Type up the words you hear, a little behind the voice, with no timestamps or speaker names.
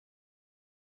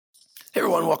Hey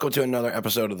everyone, welcome to another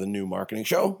episode of the New Marketing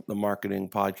Show, the marketing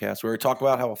podcast, where we talk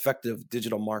about how effective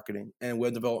digital marketing and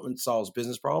web development solves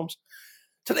business problems.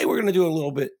 Today we're going to do a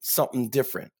little bit something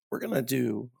different. We're going to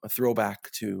do a throwback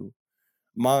to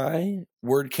my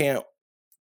WordCamp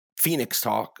Phoenix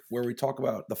talk, where we talk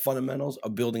about the fundamentals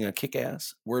of building a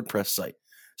kick-ass WordPress site.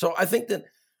 So I think that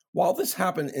while this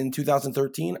happened in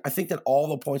 2013, I think that all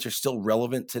the points are still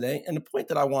relevant today. And the point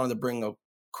that I wanted to bring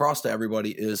across to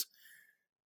everybody is,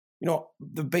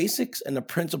 the basics and the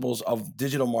principles of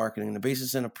digital marketing, the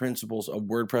basics and the principles of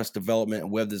WordPress development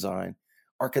and web design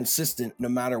are consistent no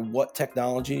matter what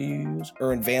technology you use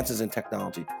or advances in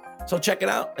technology. So check it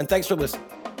out, and thanks for listening.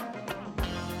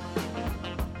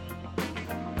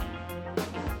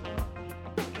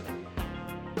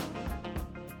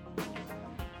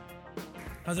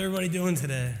 How's everybody doing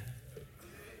today?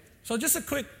 So just a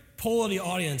quick poll of the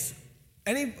audience.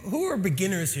 Who are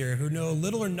beginners here who know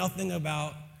little or nothing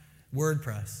about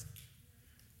WordPress?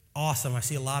 Awesome, I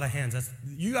see a lot of hands.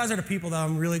 You guys are the people that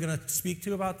I'm really going to speak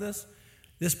to about this.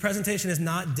 This presentation is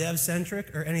not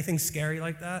dev-centric or anything scary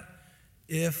like that.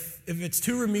 If it's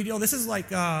too remedial, this is like,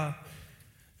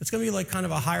 it's going to be like kind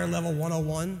of a higher level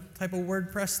 101 type of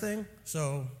WordPress thing.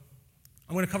 So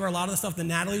I'm going to cover a lot of the stuff that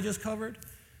Natalie just covered,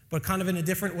 but kind of in a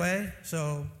different way.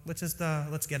 So let's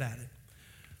get at it.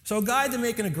 So a guide to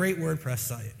making a great WordPress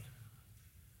site.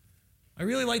 I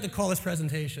really like to call this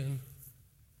presentation,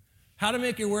 How to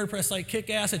Make Your WordPress Site Kick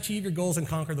Ass, Achieve Your Goals, and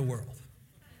Conquer the World.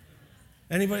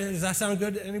 Anybody, does that sound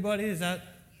good to anybody? Is that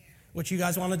what you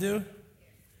guys want to do?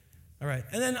 All right,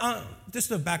 and then just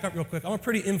to back up real quick, I'm a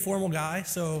pretty informal guy,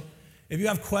 so if you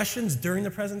have questions during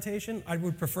the presentation, I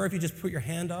would prefer if you just put your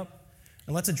hand up,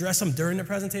 and let's address them during the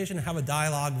presentation and have a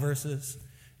dialogue versus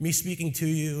me speaking to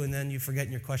you and then you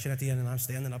forgetting your question at the end and I'm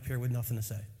standing up here with nothing to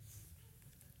say.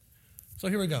 So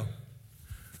here we go.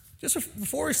 Just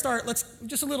before we start,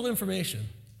 just a little information.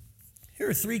 Here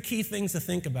are 3 key things to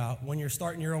think about when you're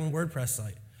starting your own WordPress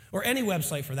site, or any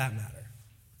website for that matter.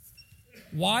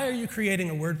 Why are you creating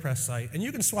a WordPress site? And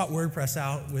you can swap WordPress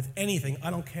out with anything,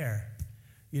 I don't care.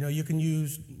 You can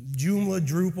use Joomla,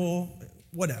 Drupal,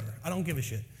 whatever, I don't give a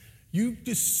shit. You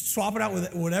just swap it out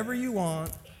with whatever you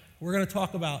want. We're going to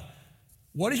talk about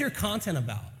what is your content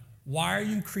about? Why are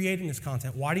you creating this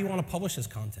content? Why do you want to publish this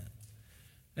content?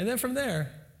 And then from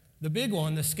there, the big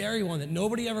one, the scary one that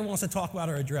nobody ever wants to talk about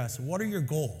or address, what are your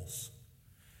goals?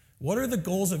 What are the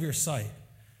goals of your site?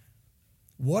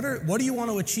 What do you want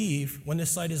to achieve when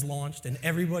this site is launched and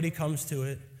everybody comes to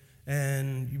it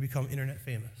and you become internet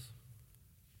famous?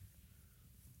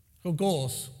 So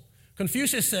goals.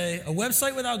 Confucius say, a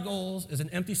website without goals is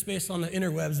an empty space on the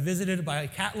interwebs visited by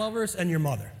cat lovers and your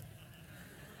mother.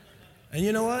 And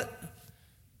you know what?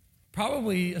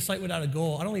 Probably a site without a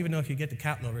goal, I don't even know if you get the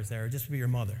cat lovers there, it'd just be your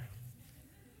mother.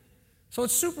 So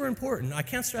it's super important, I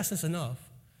can't stress this enough,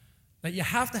 that you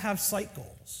have to have site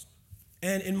goals.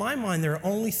 And in my mind, there are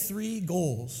only 3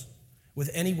 goals with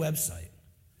any website.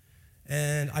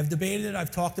 And I've debated it,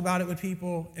 I've talked about it with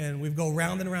people, and we go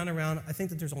round and round and round. I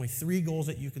think that there's only 3 goals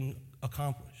that you can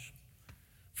accomplish.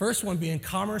 First one being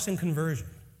commerce and conversion.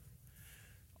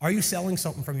 Are you selling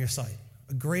something from your site?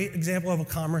 A great example of a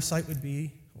commerce site would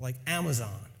be like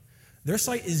Amazon. Their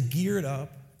site is geared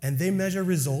up, and they measure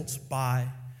results by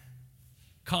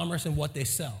commerce and what they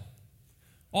sell.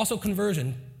 Also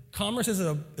conversion. Commerce is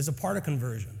a part of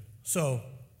conversion. So,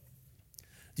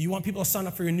 do you want people to sign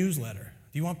up for your newsletter?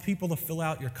 Do you want people to fill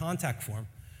out your contact form?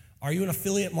 Are you an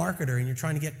affiliate marketer and you're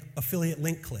trying to get affiliate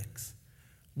link clicks?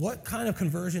 What kind of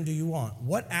conversion do you want?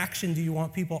 What action do you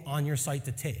want people on your site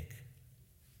to take?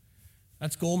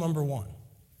 That's goal number 1.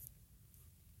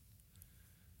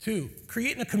 2,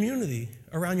 creating a community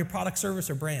around your product, service,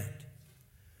 or brand.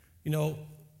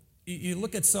 You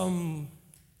look at some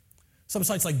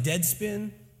sites like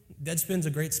Deadspin. Deadspin's a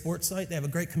great sports site. They have a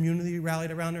great community rallied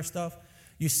around their stuff.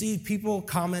 You see people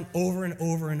comment over and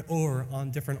over and over on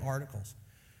different articles.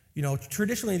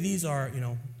 Traditionally these are,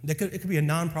 it could be a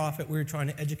nonprofit where you're trying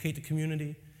to educate the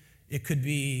community. It could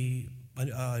be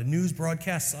a news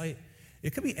broadcast site.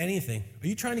 It could be anything. Are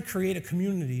you trying to create a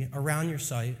community around your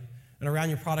site and around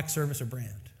your product, service, or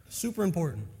brand? Super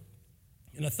important.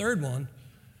 And a third one,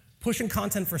 pushing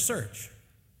content for search.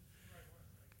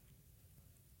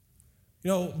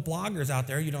 Bloggers out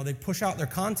there, they push out their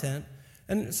content,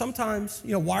 and sometimes,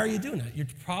 why are you doing that?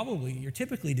 You're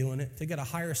typically doing it to get a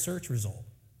higher search result.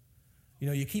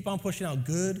 You keep on pushing out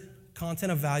good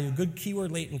content of value, good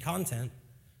keyword latent content,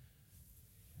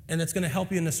 and it's going to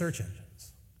help you in the search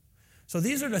engines. So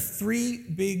these are the 3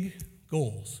 big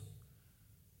goals: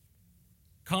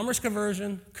 commerce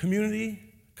conversion, community,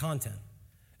 content.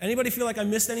 Anybody feel like I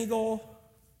missed any goal?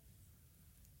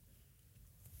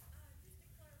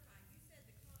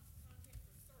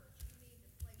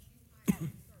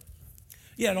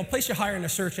 Yeah, it'll place you higher in the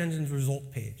search engine's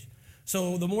result page.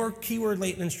 So the more keyword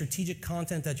latent and strategic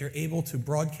content that you're able to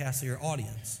broadcast to your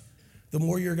audience, the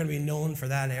more you're going to be known for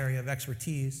that area of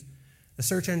expertise. The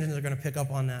search engines are going to pick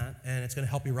up on that, and it's going to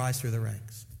help you rise through the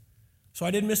ranks. So I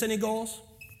didn't miss any goals?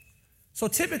 So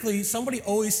typically, somebody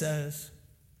always says,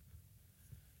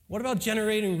 what about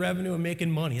generating revenue and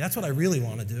making money? That's what I really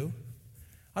want to do.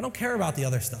 I don't care about the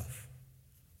other stuff.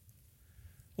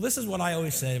 Well, this is what I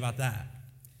always say about that.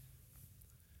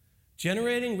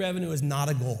 Generating revenue is not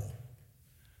a goal.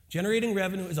 Generating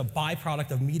revenue is a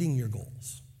byproduct of meeting your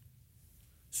goals.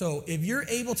 So if you're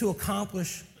able to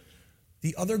accomplish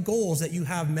the other goals that you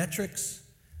have metrics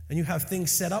and you have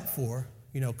things set up for,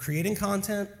 creating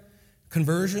content,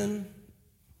 conversion,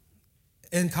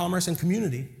 and commerce and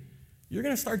community, you're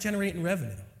going to start generating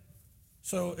revenue.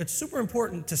 So it's super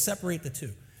important to separate the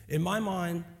two. In my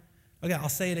mind, again, I'll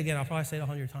say it again, I'll probably say it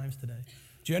 100 times today.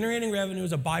 Generating revenue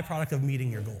is a byproduct of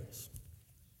meeting your goals.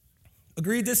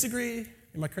 Agree, disagree?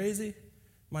 Am I crazy?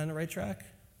 Am I on the right track?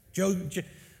 Joe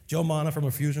Mana from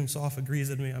Infusionsoft agrees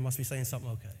with me. I must be saying something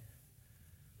okay.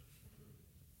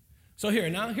 So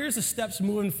here's the steps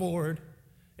moving forward,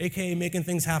 aka making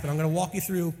things happen. I'm going to walk you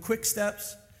through quick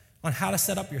steps on how to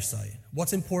set up your site.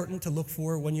 What's important to look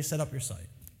for when you set up your site.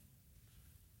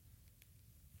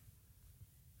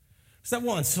 Step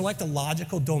 1, select a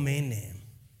logical domain name.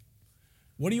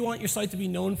 What do you want your site to be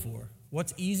known for?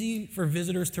 What's easy for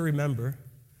visitors to remember?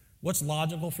 What's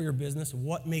logical for your business?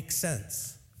 What makes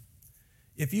sense?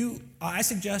 I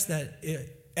suggest that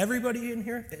everybody in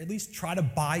here at least try to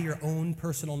buy your own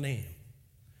personal name.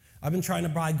 I've been trying to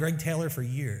buy Greg Taylor for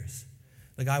years.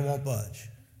 The guy won't budge.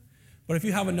 But if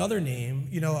you have another name,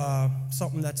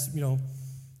 something that's,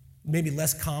 maybe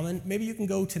less common, maybe you can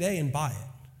go today and buy it.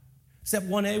 Step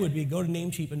 1A would be go to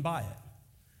Namecheap and buy it.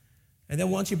 And then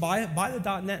once you buy it, buy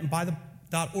the .net and buy the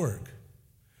 .org.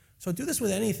 So do this with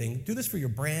anything. Do this for your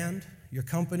brand, your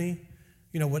company,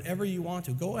 whatever you want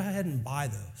to. Go ahead and buy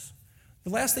those. The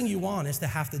last thing you want is to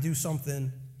have to do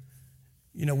something,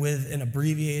 with an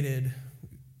abbreviated,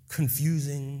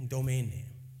 confusing domain name.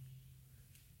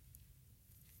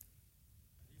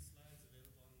 Are these slides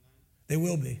available online? They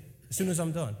will be, as soon as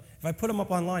I'm done. If I put them up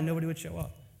online, nobody would show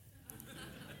up.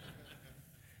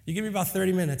 You give me about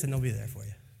 30 minutes and they'll be there for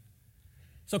you.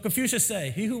 So Confucius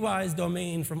say, he who buys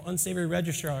domain from unsavory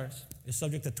registrars is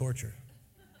subject to torture.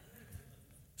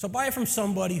 So buy it from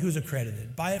somebody who's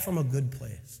accredited. Buy it from a good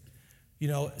place.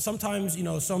 Sometimes,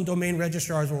 some domain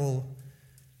registrars will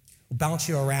bounce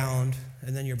you around,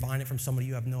 and then you're buying it from somebody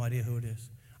you have no idea who it is.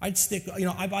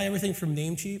 I buy everything from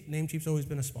Namecheap. Namecheap's always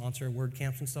been a sponsor of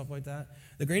WordCamps and stuff like that.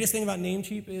 The greatest thing about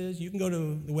Namecheap is you can go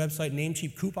to the website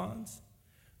Namecheap Coupons.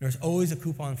 There's always a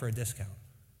coupon for a discount.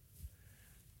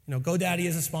 GoDaddy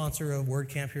is a sponsor of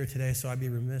WordCamp here today, so I'd be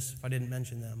remiss if I didn't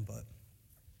mention them, but.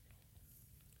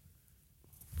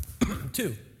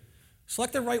 2,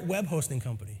 select the right web hosting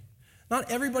company. Not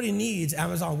everybody needs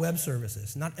Amazon Web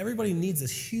Services. Not everybody needs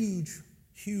this huge,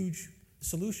 huge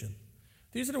solution.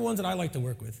 These are the ones that I like to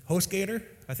work with. HostGator,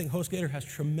 I think HostGator has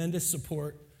tremendous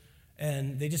support,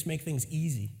 and they just make things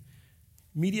easy.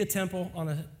 Media Temple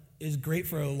is great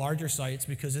for larger sites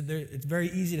because it's very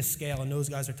easy to scale, and those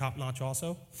guys are top-notch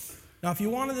also. Now, if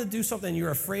you wanted to do something, you're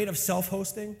afraid of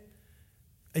self-hosting,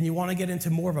 and you want to get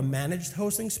into more of a managed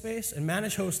hosting space, and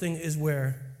managed hosting is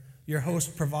where your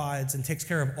host provides and takes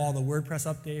care of all the WordPress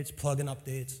updates, plugin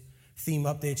updates, theme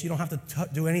updates. You don't have to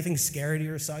do anything scary to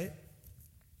your site.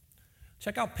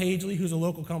 Check out Pagely, who's a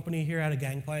local company here out of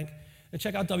Gangplank, and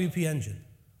check out WP Engine,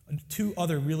 2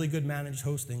 other really good managed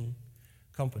hosting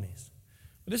companies.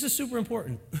 But this is super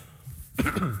important.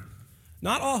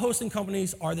 Not all hosting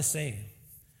companies are the same.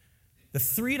 The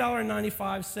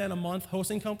 $3.95 a month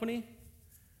hosting company,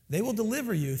 they will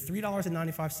deliver you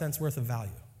 $3.95 worth of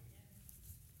value.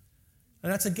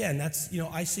 And that's,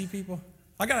 I see people.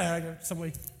 I got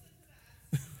somebody.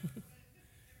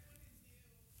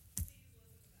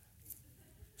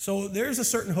 So there's a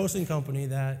certain hosting company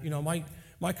that,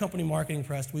 my company, Marketing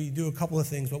Press, we do a couple of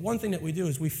things. But one thing that we do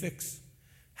is we fix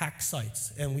hacked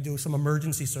sites, and we do some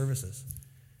emergency services.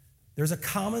 There's a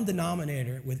common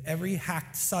denominator with every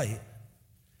hacked site,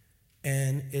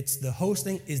 and it's the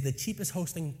hosting is the cheapest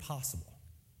hosting possible.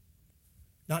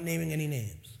 Not naming any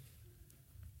names.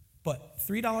 But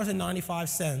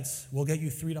 $3.95 will get you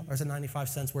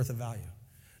 $3.95 worth of value.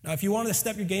 Now, if you wanted to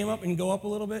step your game up and go up a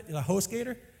little bit,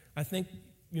 HostGator, I think,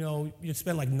 you'd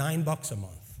spend like $9 a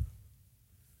month.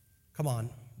 Come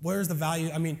on, where's the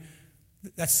value? I mean,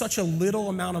 that's such a little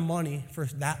amount of money for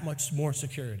that much more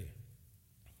security.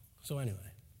 So anyway,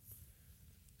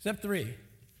 step 3,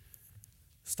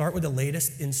 start with the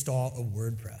latest install of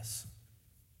WordPress.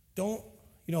 don't,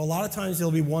 a lot of times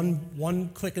there'll be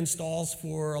one-click installs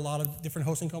for a lot of different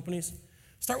hosting companies.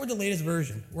 Start with the latest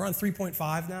version. We're on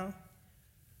 3.5 now.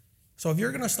 So if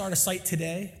you're going to start a site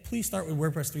today, please start with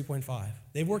WordPress 3.5.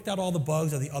 They've worked out all the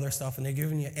bugs of the other stuff, and they've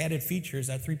given you added features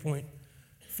that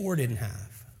 3.4 didn't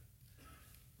have.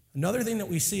 Another thing that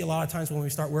we see a lot of times when we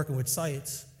start working with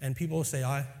sites, and people say,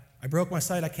 I broke my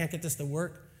site, I can't get this to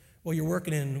work. Well, you're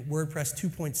working in WordPress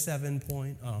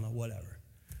 2.7 I don't know, whatever.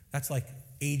 That's like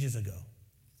ages ago.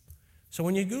 So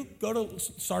when you go to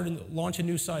start and launch a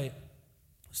new site,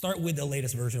 start with the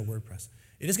latest version of WordPress.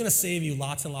 It is going to save you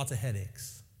lots and lots of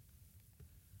headaches.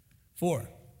 4.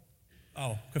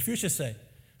 Confucius said,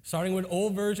 starting with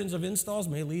old versions of installs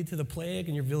may lead to the plague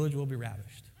and your village will be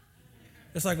ravished.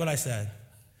 Just like what I said.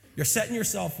 You're setting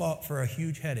yourself up for a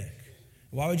huge headache.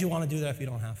 Why would you want to do that if you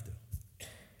don't have to?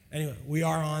 Anyway, we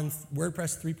are on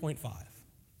WordPress 3.5.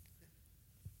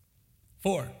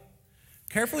 4,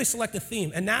 carefully select a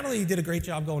theme. And Natalie did a great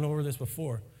job going over this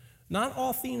before. Not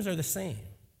all themes are the same.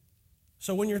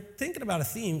 So when you're thinking about a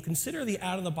theme, consider the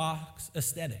out-of-the-box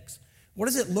aesthetics. What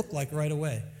does it look like right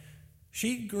away?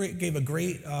 She gave a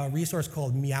great resource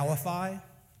called Meowify.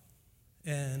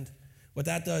 And what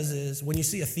that does is when you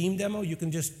see a theme demo, you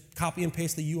can just copy and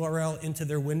paste the URL into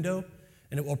their window,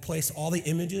 and it will place all the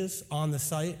images on the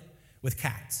site with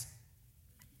cats.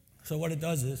 So what it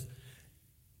does is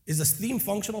this theme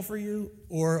functional for you,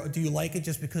 or do you like it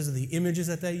just because of the images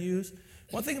that they use?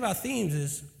 One thing about themes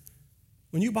is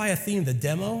when you buy a theme, the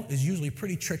demo is usually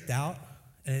pretty tricked out,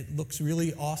 and it looks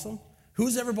really awesome.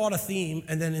 Who's ever bought a theme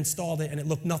and then installed it and it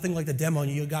looked nothing like the demo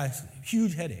and you guys,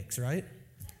 huge headaches, right?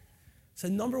 It's the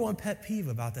number one pet peeve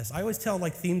about this. I always tell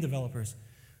theme developers,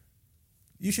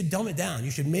 you should dumb it down.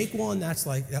 You should make one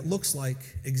that looks like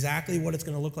exactly what it's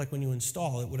going to look like when you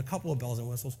install it with a couple of bells and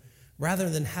whistles, rather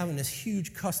than having this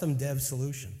huge custom dev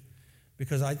solution.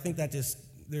 Because I think that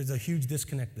there's a huge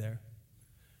disconnect there.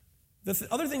 The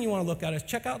other thing you want to look at is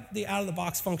check out the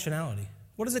out-of-the-box functionality.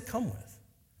 What does it come with?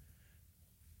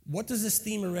 What does this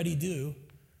theme already do?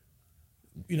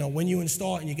 When you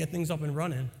install it and you get things up and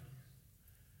running.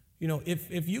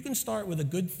 If you can start with a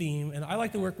good theme, and I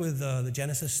like to work with the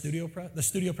Genesis StudioPress, the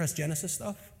StudioPress Genesis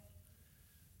stuff,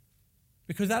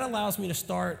 because that allows me to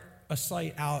start a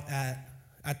site out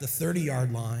at the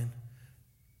 30-yard line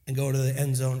and go to the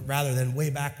end zone rather than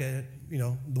way back at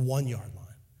the 1-yard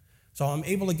line. So I'm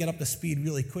able to get up to speed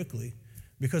really quickly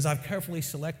because I've carefully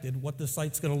selected what the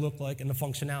site's going to look like and the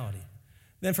functionality.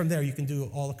 Then from there, you can do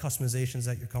all the customizations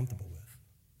that you're comfortable with.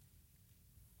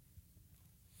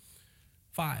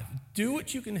 5, do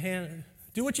what you can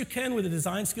with the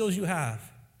design skills you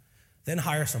have, then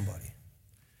hire somebody.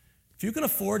 If you can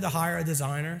afford to hire a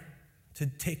designer to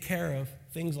take care of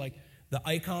things like the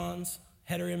icons,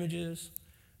 header images,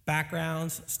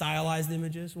 backgrounds, stylized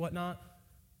images, whatnot,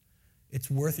 it's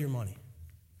worth your money.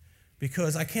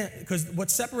 Because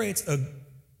what separates a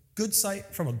good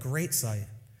site from a great site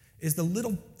is the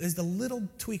little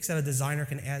tweaks that a designer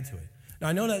can add to it. Now,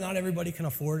 I know that not everybody can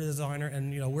afford a designer,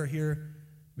 and we're here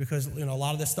because a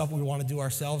lot of this stuff we want to do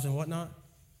ourselves and whatnot.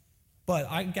 But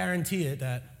I guarantee it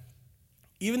that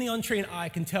even the untrained eye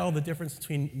can tell the difference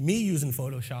between me using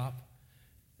Photoshop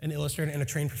and Illustrator and a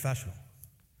trained professional.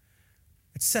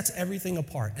 It sets everything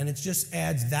apart, and it just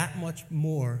adds that much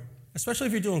more, especially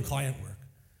if you're doing client work.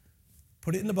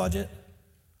 Put it in the budget,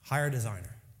 hire a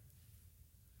designer.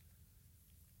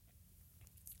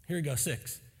 Here we go,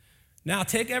 6. Now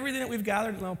take everything that we've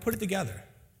gathered and now put it together.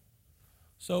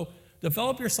 So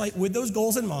develop your site with those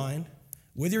goals in mind,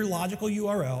 with your logical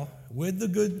URL, with the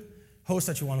good host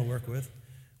that you want to work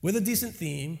with a decent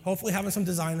theme, hopefully having some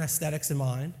design aesthetics in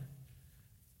mind.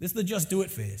 This is the just do it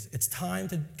phase. It's time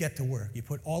to get to work. You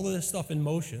put all of this stuff in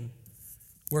motion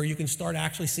where you can start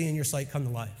actually seeing your site come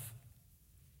to life.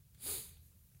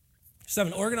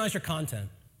 7, organize your content.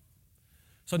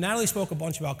 So Natalie spoke a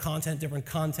bunch about different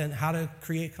content, how to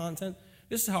create content.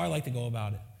 This is how I like to go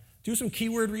about it. Do some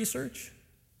keyword research.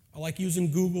 I like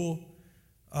using Google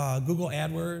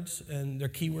AdWords and their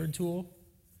keyword tool.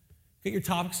 Get your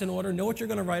topics in order. Know what you're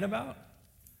going to write about.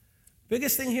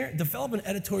 Biggest thing here, develop an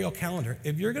editorial calendar.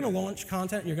 If you're going to launch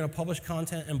content, you're going to publish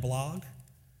content and blog,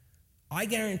 I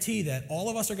guarantee that all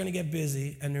of us are going to get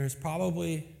busy, and there's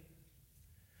probably,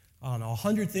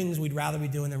 100 things we'd rather be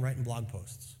doing than writing blog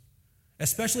posts.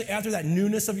 Especially after that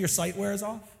newness of your site wears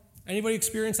off. Anybody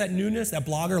experience that newness, that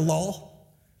blogger lull?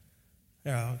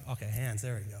 Yeah, okay, hands,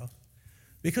 there we go.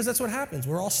 Because that's what happens.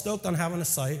 We're all stoked on having a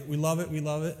site. We love it, we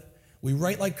love it. We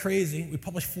write like crazy. We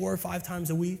publish 4 or 5 times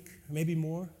a week, maybe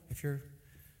more, if you're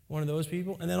one of those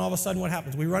people. And then all of a sudden, what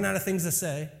happens? We run out of things to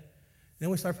say. Then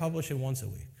we start publishing once a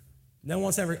week. Then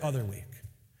once every other week.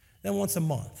 then once a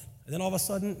month. And then all of a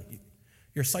sudden,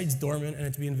 your site's dormant and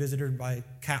it's being visited by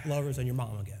cat lovers and your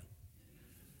mom again.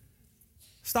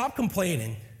 Stop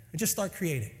complaining and just start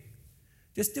creating.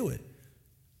 Just do it.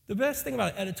 The best thing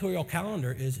about an editorial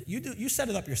calendar is you set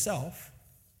it up yourself,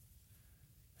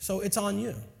 so it's on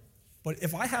you. But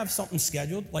if I have something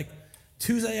scheduled, like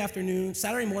Tuesday afternoon,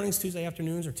 Saturday mornings, Tuesday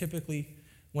afternoons are typically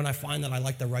when I find that I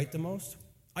like to write the most,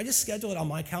 I just schedule it on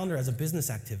my calendar as a business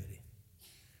activity.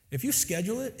 If you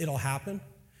schedule it, it'll happen.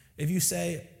 If you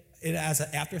say it as an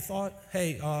afterthought,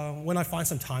 hey, when I find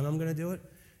some time I'm going to do it,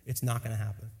 it's not going to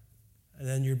happen. And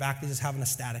then you're back to just having a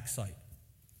static site.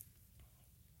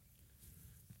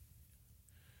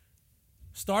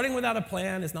 Starting without a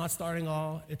plan is not starting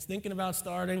all. It's thinking about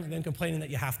starting and then complaining that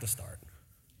you have to start.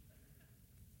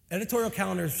 Editorial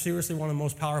calendar is seriously one of the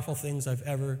most powerful things I've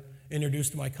ever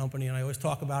introduced to my company, and I always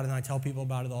talk about it and I tell people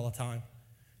about it all the time.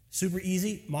 Super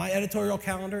easy. My editorial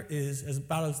calendar is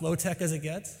about as low-tech as it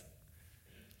gets.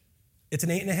 It's an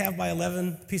 8.5 by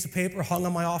 11 piece of paper hung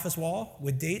on my office wall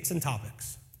with dates and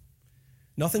topics.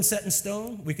 Nothing set in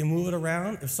stone. We can move it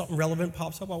around. If something relevant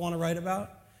pops up I want to write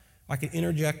about, I can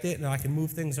interject it and I can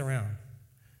move things around.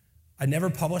 I never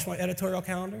publish my editorial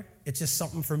calendar. It's just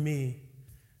something for me,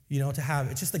 to have.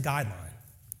 It's just a guideline.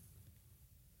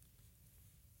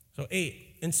 So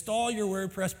 8, install your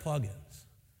WordPress plugins.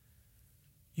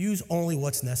 Use only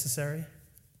what's necessary.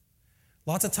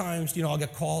 Lots of times, I'll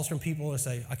get calls from people that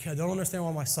say, I don't understand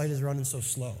why my site is running so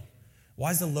slow.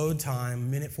 Why is the load time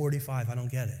minute 45? I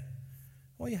don't get it.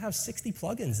 Well, you have 60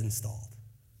 plugins installed.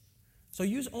 So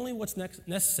use only what's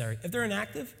necessary. If they're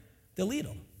inactive, delete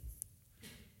them.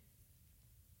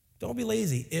 Don't be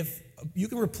lazy. If you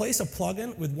can replace a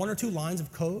plugin with 1 or 2 lines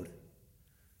of code,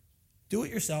 do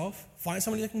it yourself, find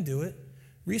somebody that can do it,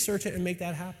 research it, and make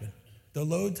that happen. The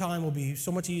load time will be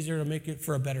so much easier to make it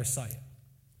for a better site.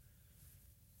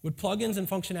 With plugins and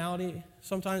functionality,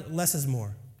 sometimes less is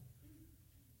more.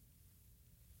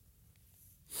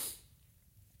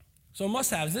 So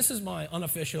must-haves, this is my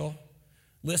unofficial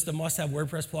list of must-have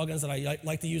WordPress plugins that I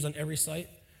like to use on every site.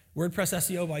 WordPress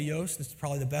SEO by Yoast, this is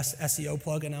probably the best SEO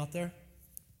plugin out there.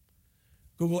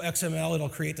 Google XML, it'll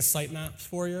create the sitemaps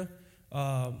for you.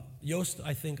 Yoast,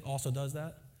 I think, also does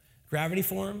that. Gravity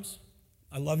Forms,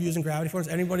 I love using Gravity Forms.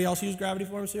 Anybody else use Gravity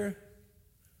Forms here?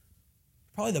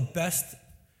 Probably the best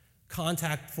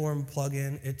contact form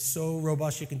plugin. It's so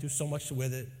robust, you can do so much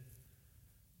with it.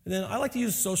 And then I like to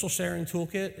use Social Sharing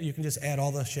Toolkit. You can just add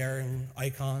all the sharing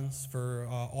icons for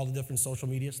all the different social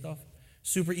media stuff.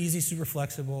 Super easy, super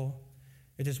flexible.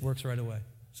 It just works right away.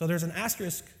 So there's an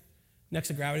asterisk next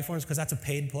to Gravity Forms because that's a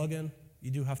paid plugin.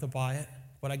 You do have to buy it.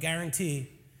 But I guarantee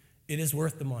it is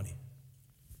worth the money.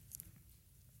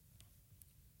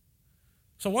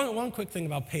 So one quick thing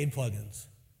about paid plugins.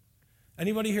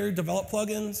 Anybody here develop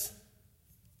plugins?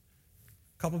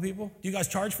 A couple people? Do you guys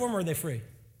charge for them or are they free?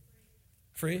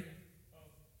 Free?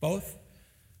 Both?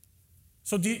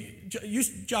 So do you,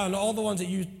 John, all the ones that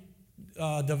you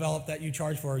develop that you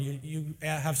charge for, you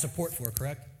have support for,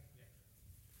 correct?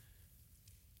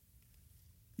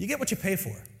 You get what you pay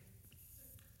for.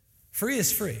 Free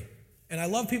is free. And I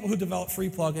love people who develop free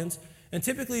plugins. And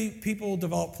typically people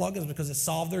develop plugins because it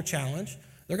solved their challenge.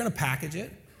 They're going to package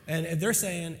it. And if they're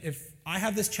saying, if I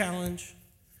have this challenge,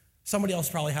 somebody else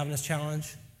is probably having this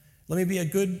challenge. Let me be a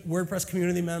good WordPress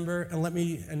community member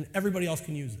and everybody else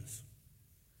can use this.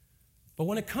 But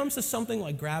when it comes to something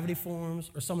like Gravity Forms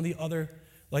or some of the other,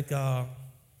 like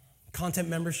Content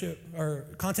Membership or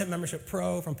Content Membership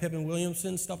Pro from Pippin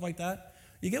Williamson, stuff like that,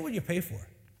 you get what you pay for.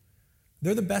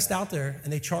 They're the best out there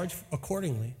and they charge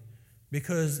accordingly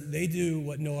because they do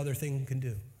what no other thing can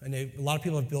do. And a lot of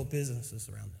people have built businesses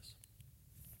around this.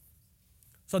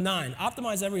 So 9,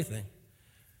 optimize everything.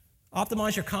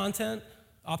 Optimize your content,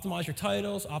 optimize your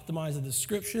titles, optimize the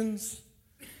descriptions,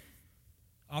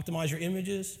 optimize your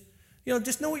images.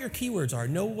 Just know what your keywords are.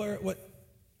 Know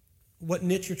what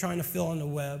niche you're trying to fill on the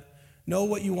web. Know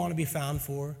what you want to be found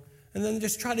for. And then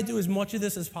just try to do as much of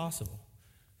this as possible.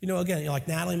 Again, like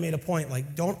Natalie made a point,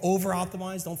 like don't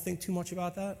over-optimize, don't think too much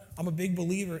about that. I'm a big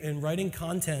believer in writing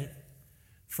content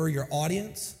for your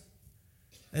audience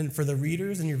and for the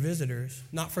readers and your visitors,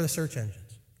 not for the search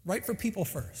engines. Write for people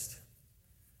first.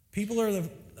 People are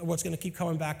what's going to keep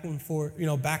coming back and forth,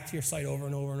 back to your site over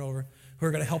and over and over, who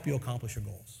are going to help you accomplish your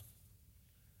goals.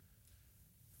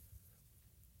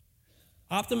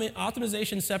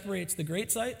 Optimization separates the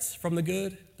great sites from the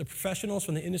good, the professionals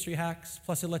from the industry hacks,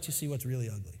 plus it lets you see what's really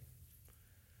ugly.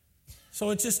 So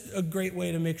it's just a great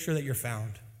way to make sure that you're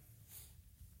found.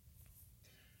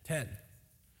 10,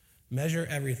 measure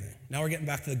everything. Now we're getting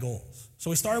back to the goals. So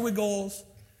we started with goals.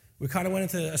 We kind of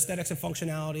went into aesthetics and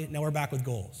functionality. Now we're back with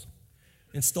goals.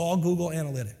 Install Google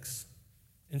Analytics.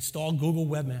 Install Google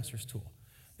Webmasters tool.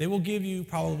 They will give you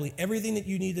probably everything that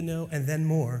you need to know and then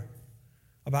more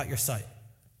about your site.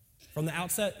 From the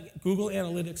outset, Google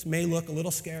Analytics may look a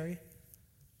little scary,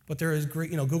 but there is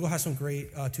great, Google has some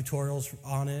great tutorials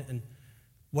on it and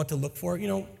what to look for.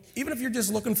 Even if you're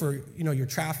just looking for, your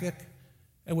traffic,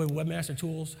 and with Webmaster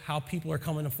Tools, how people are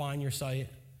coming to find your site.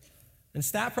 And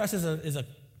StatPress is a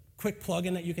quick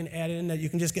plugin that you can add in that you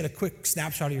can just get a quick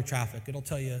snapshot of your traffic. It'll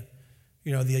tell you,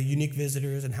 the unique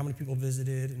visitors and how many people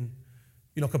visited and,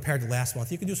 compared to last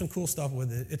month. You can do some cool stuff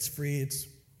with it. It's free.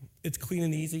 It's clean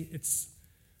and easy. It's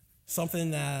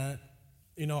something that,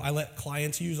 I let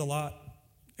clients use a lot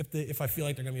if I feel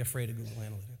like they're going to be afraid of Google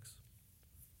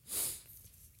Analytics.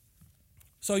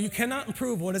 So you cannot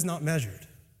improve what is not measured.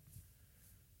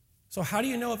 So how do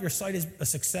you know if your site is a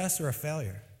success or a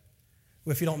failure?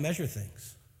 Well, if you don't measure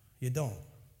things, you don't.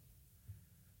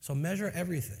 So measure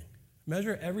everything.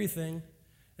 Measure everything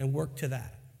and work to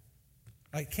that.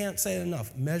 I can't say it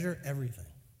enough. Measure everything.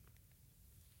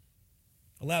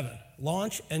 11,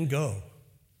 launch and go.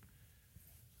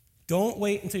 Don't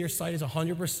wait until your site is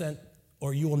 100%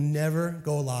 or you will never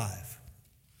go live.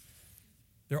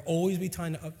 There'll always be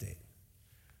time to update.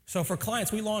 So for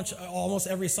clients, we launch almost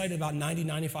every site at about 90,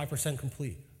 95%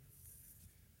 complete.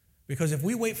 Because if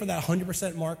we wait for that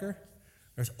 100% marker,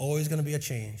 there's always going to be a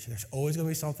change. There's always going to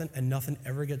be something, and nothing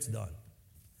ever gets done.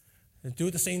 And do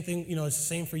it the same thing, it's the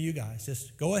same for you guys.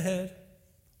 Just go ahead,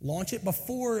 launch it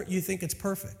before you think it's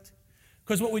perfect.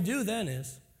 Because what we do then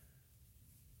is,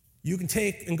 you can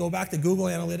take and go back to Google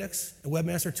Analytics and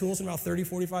Webmaster Tools in about 30,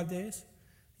 45 days.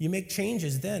 You make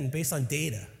changes then based on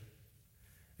data.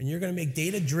 And you're going to make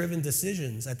data-driven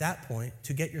decisions at that point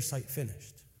to get your site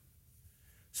finished.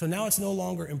 So now it's no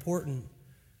longer important,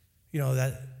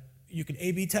 that you can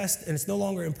A/B test, and it's no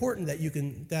longer important that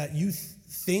you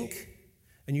think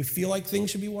and you feel like things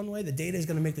should be one way. The data is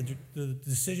going to make the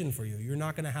decision for you. You're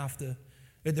not going to have to.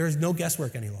 There's no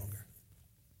guesswork any longer.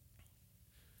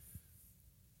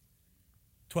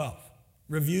 12,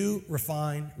 review,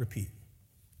 refine, repeat.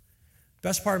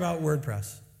 Best part about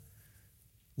WordPress: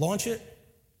 launch it.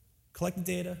 Collect the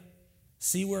data,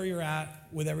 see where you're at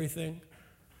with everything.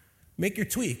 Make your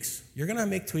tweaks. You're going to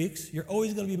make tweaks. You're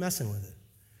always going to be messing with it.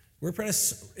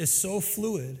 WordPress is so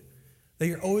fluid that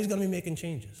you're always going to be making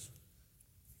changes.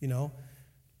 You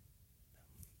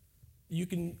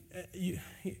can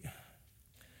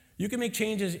make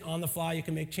changes on the fly. You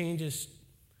can make changes,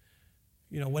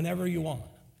 whenever you want.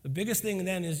 The biggest thing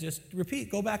then is just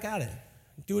repeat. Go back at it.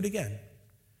 Do it again.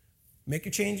 Make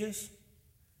your changes.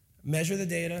 Measure the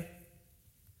data.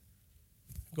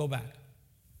 Go back.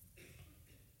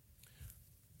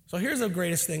 So here's the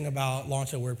greatest thing about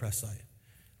launching a WordPress site.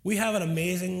 We have an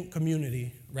amazing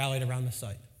community rallied around the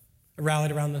site,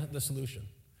 rallied around the solution.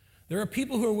 There are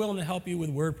people who are willing to help you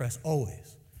with WordPress,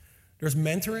 always. There's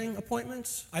mentoring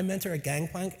appointments. I mentor at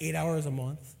Gangplank 8 hours a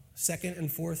month, second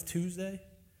and fourth Tuesday.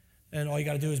 And all you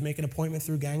got to do is make an appointment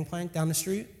through Gangplank down the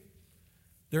street.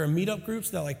 There are meetup groups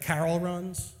that like Carol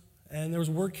runs, and there's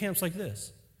WordCamps like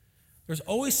this. There's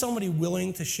always somebody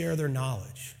willing to share their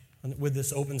knowledge with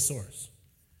this open source.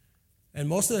 And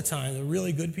most of the time, the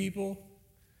really good people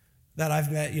that I've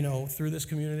met, through this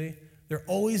community, they're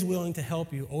always willing to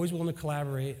help you, always willing to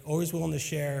collaborate, always willing to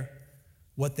share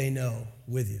what they know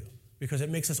with you, because it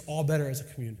makes us all better as a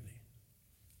community.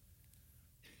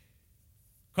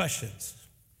 Questions?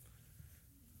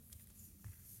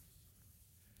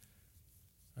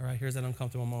 All right, here's that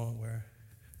uncomfortable moment where...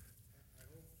 I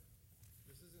hope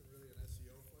this isn't really an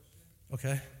SEO question.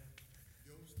 Okay.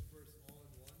 Yoast versus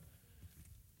all-in-one?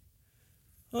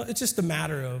 Well, it's just a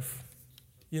matter of,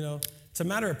 it's a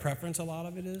matter of preference, a lot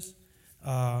of it is.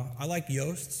 I like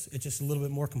Yoast's. It's just a little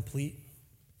bit more complete.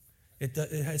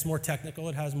 It's more technical.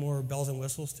 It has more bells and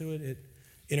whistles to it. It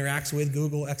interacts with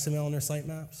Google XML and their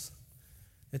sitemaps.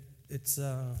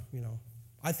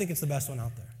 I think it's the best one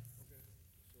out there. Okay.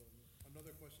 So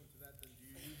another question to that, then, do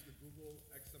you use the Google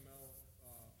XML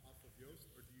off of Yoast,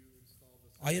 or do you install the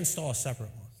I install a separate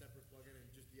one. separate plugin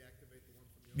and just deactivate the one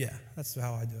from Yoast? Yeah, that's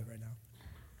how I do it right now.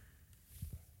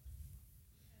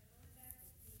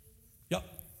 Yep.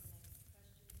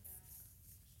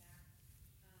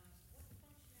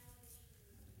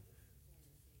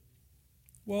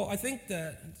 Well, I think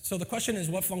so the question is,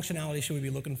 what functionality should we be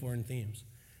looking for in themes?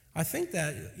 I think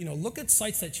that, look at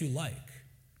sites that you like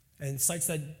and sites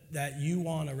that you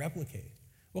want to replicate.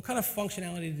 What kind of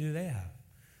functionality do they have?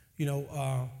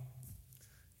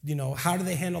 How do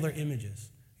they handle their images?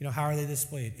 How are they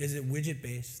displayed? Is it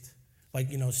widget-based? Like,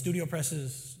 Studio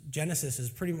Press's Genesis is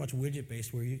pretty much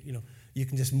widget-based where you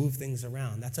can just move things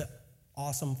around. That's an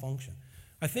awesome function.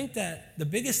 I think that the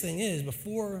biggest thing is,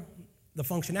 before the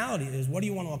functionality is, what do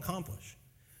you want to accomplish?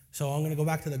 So I'm going to go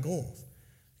back to the goals.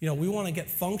 We want to get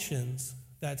functions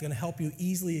that's going to help you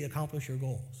easily accomplish your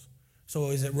goals.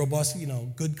 So is it robust,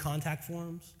 good contact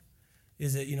forms?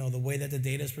 Is it, the way that the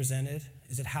data is presented?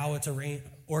 Is it how it's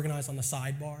organized on the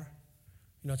sidebar?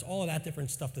 It's all of that different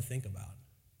stuff to think about.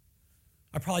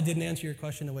 I probably didn't answer your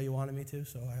question the way you wanted me to,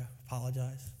 so I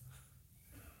apologize.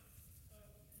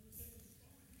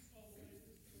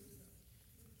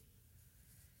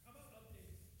 How about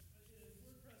updates? Is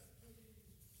WordPress really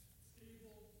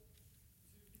stable to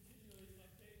continually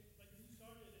update? Like when you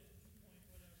started at 2 point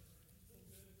whatever, it's still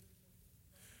good.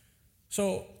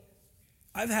 So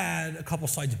I've had a couple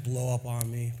sites blow up on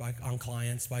me, on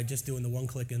clients, by just doing the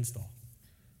one-click install.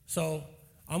 So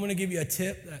I'm going to give you a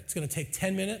tip that's going to take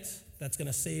 10 minutes, that's going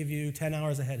to save you 10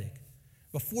 hours of headache.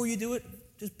 Before you do it,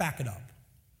 just back it up.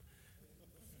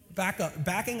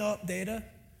 Backing up data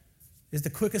is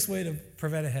the quickest way to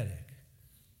prevent a headache.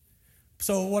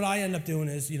 So what I end up doing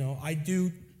is, I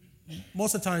do,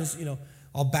 most of the times,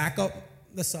 I'll back up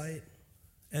the site,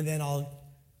 and then I'll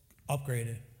upgrade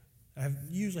it. I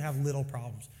usually have little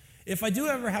problems. If I do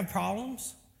ever have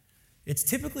problems, it's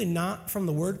typically not from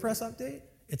the WordPress update,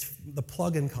 it's the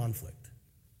plugin conflict.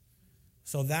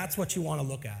 So that's what you want to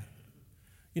look at.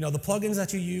 The plugins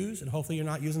that you use, and hopefully you're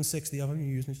not using 60 of them,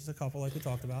 you're using just a couple like we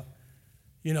talked about,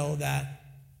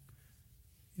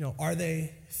 are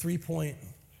they 3 point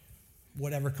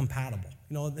whatever compatible?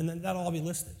 And then that'll all be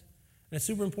listed. And it's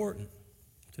super important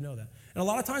to know that. And a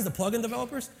lot of times the plugin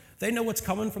developers, they know what's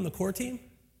coming from the core team.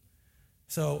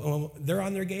 So when they're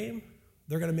on their game,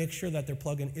 they're going to make sure that their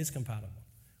plugin is compatible.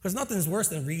 Because nothing's worse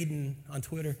than reading on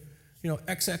Twitter,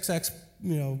 XXX,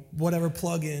 whatever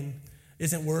plugin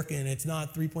isn't working, it's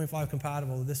not 3.5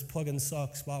 compatible, this plugin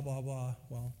sucks, blah, blah, blah.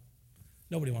 Well,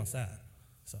 nobody wants that,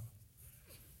 so.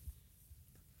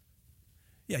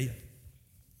 Yeah.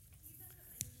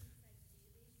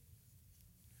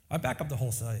 I back up the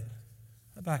whole site.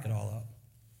 I back it all up.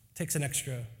 Takes an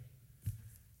extra,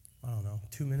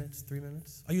 2 minutes, 3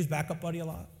 minutes. I use Backup Buddy a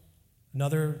lot.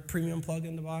 Another premium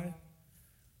plugin to buy.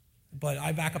 But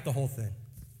I back up the whole thing.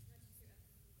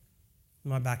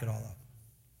 I back it all up.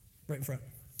 Right in front. You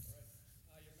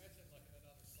mentioned looking at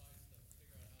other sites to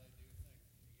figure out how they do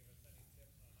things. Can you give us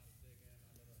any tips on how to dig in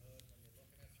under the hood when you're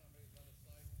looking at somebody's other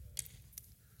site to see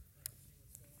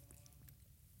what's going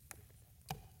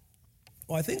on?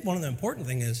 Well, I think one of the important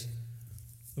thing is,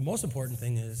 the most important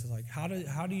thing is like how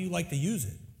do you like to use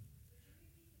it?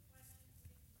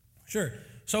 Sure.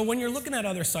 So when you're looking at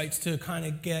other sites to kind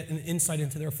of get an insight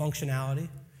into their functionality,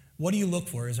 what do you look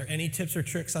for? Is there any tips or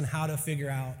tricks on how to figure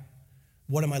out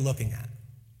what am I looking at?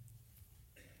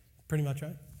 Pretty much,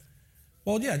 right?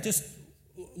 Well, yeah, just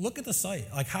look at the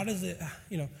site. Like how does it,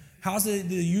 how's the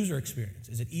user experience?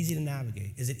 Is it easy to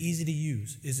navigate? Is it easy to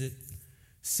use? Is it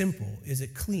simple? Is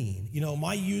it clean?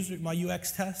 My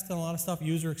UX test and a lot of stuff,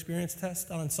 user experience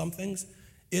test on some things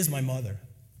is my mother.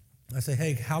 I say,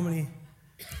 hey, how many,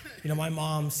 my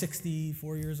mom's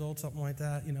 64 years old, something like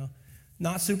that,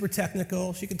 not super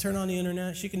technical. She can turn on the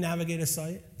internet. She can navigate a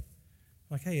site.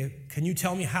 Like, hey, can you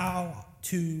tell me how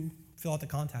to fill out the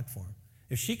contact form?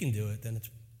 If she can do it, then it's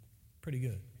pretty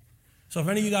good. So if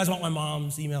any of you guys want my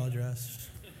mom's email address.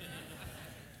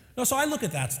 No, so I look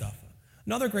at that stuff.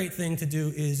 Another great thing to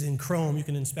do is in Chrome, you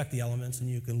can inspect the elements and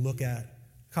you can look at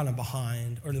kind of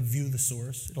behind or to view the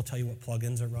source. It'll tell you what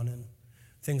plugins are running,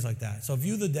 things like that. So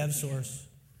view the dev source.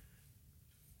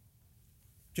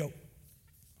 Joe. Is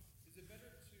it better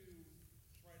to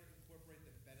try to incorporate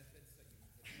the benefits that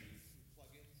you use through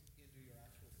plugins into your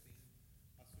actual theme?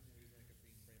 Assuming you're using like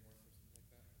a theme framework or something like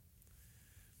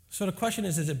that. So the question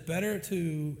is it better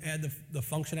to add the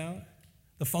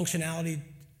functionality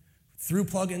through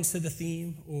plugins to the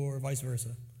theme or vice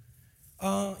versa?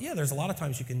 Yeah, there's a lot of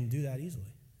times you can do that easily.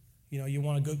 You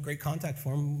want a good, great contact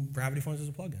form, Gravity Forms is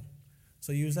a plugin.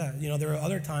 So use that. There are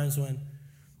other times when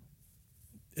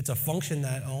it's a function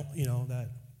that,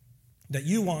 that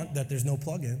you want that there's no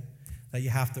plugin that you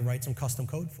have to write some custom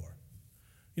code for.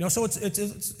 So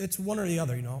it's one or the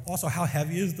other. Also, how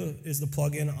heavy is the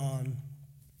plugin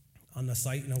on the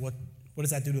site? What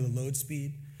does that do to the load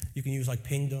speed? You can use like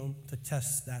Pingdom to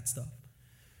test that stuff.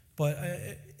 But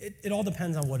it all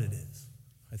depends on what it is,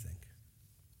 I think.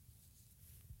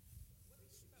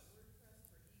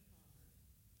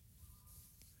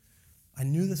 I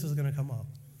knew this was going to come up.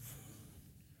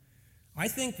 I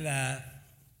think that,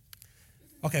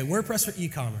 okay, WordPress for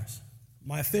e-commerce.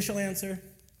 My official answer,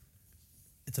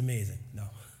 it's amazing. No.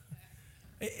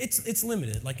 It's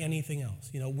limited, like anything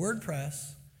else.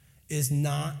 WordPress is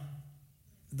not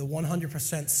the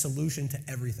 100% solution to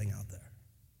everything out there.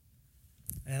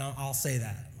 And I'll say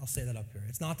that. I'll say that up here.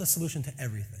 It's not the solution to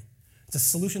everything. It's a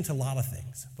solution to a lot of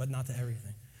things, but not to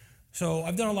everything. So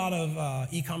I've done a lot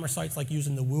of e-commerce sites, like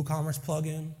using the WooCommerce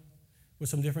plugin with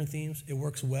some different themes. It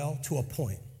works well to a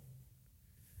point.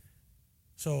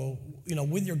 So,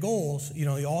 with your goals,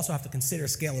 you also have to consider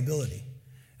scalability.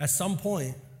 At some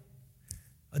point,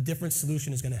 a different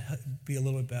solution is going to be a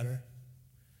little bit better.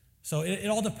 So it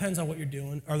all depends on what you're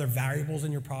doing. Are there variables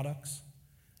in your products?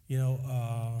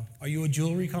 Are you a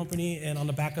jewelry company, and on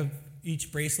the back of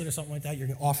each bracelet or something like that, you're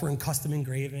offering custom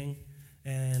engraving?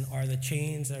 And are the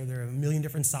chains, are there a million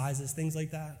different sizes, things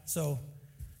like that? So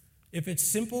if it's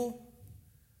simple,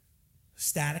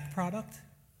 static product,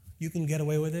 you can get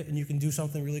away with it and you can do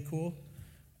something really cool.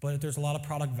 But if there's a lot of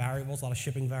product variables, a lot of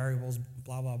shipping variables,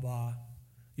 blah, blah, blah,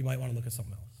 you might want to look at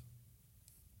something else.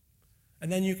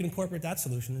 And then you can incorporate that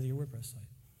solution into your WordPress site.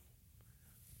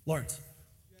 Lawrence.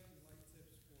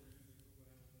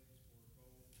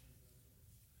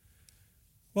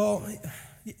 Well,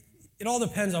 it all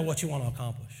depends on what you want to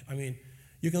accomplish. I mean,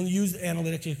 you can use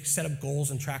analytics, you can set up goals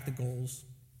and track the goals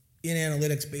in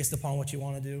analytics based upon what you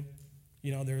want to do.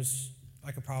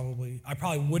 I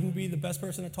probably wouldn't be the best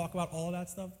person to talk about all of that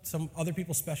stuff. Some other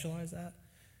people specialize that.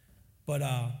 But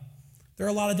there are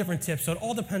a lot of different tips, so it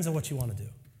all depends on what you want to do.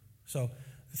 So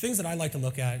the things that I like to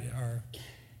look at are,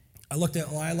 I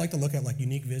like to look at like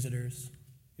unique visitors,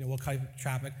 what kind of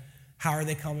traffic, how are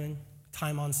they coming,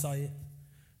 time on site,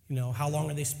 how long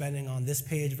are they spending on this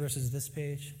page versus this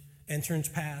page, entrance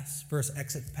paths versus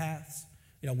exit paths,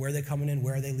 where are they coming in,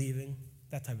 where are they leaving,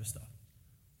 that type of stuff.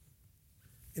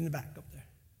 In the back up there.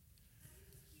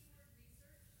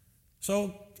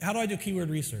 So how do I do keyword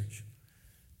research?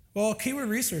 Well, keyword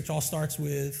research all starts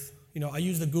with, I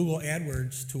use the Google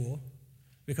AdWords tool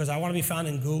because I want to be found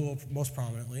in Google most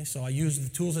prominently, so I use the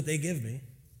tools that they give me.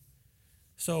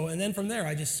 So, and then from there,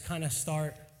 I just kind of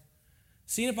start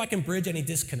seeing if I can bridge any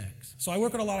disconnects. So I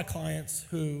work with a lot of clients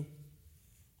who,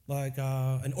 like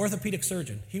an orthopedic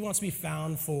surgeon, he wants to be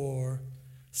found for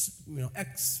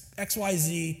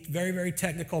XYZ, very, very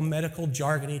technical, medical,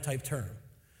 jargony type term.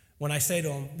 When I say to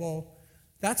him, well,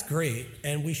 that's great,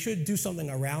 and we should do something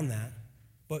around that,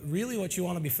 but really what you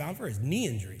want to be found for is knee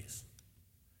injuries.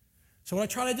 So what I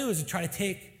try to do is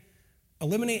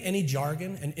eliminate any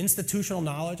jargon and institutional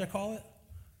knowledge, I call it,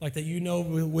 like that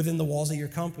within the walls of your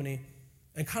company,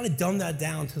 and kind of dumb that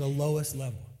down to the lowest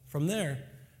level. From there,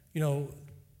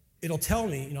 it'll tell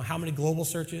me, how many global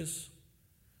searches,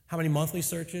 how many monthly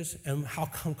searches, and how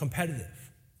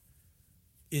competitive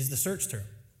is the search term.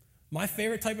 My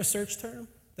favorite type of search term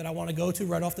that I want to go to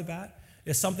right off the bat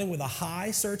is something with a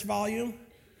high search volume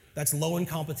that's low in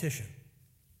competition.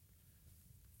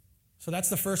 So that's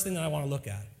the first thing that I want to look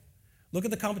at. Look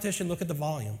at the competition, look at the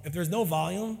volume. If there's no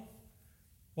volume,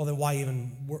 well, then why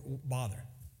even bother?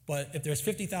 But if there's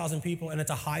 50,000 people and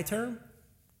it's a high term,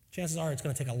 chances are it's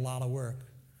going to take a lot of work,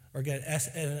 or get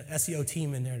an SEO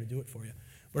team in there to do it for you.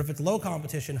 But if it's low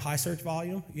competition, high search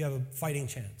volume, you have a fighting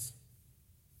chance.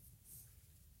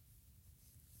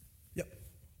 Yep.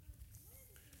 One of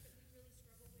the things that we really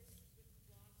struggle with blogs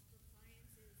for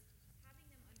clients is having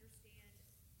them understand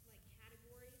like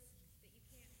categories that you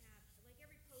can't have, like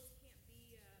every post can't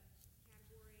be a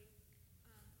category.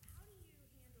 How do you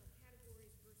handle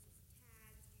categories versus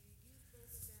tags? Do you use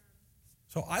both of them?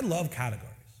 So I love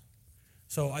categories.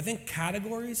 So I think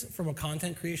categories from a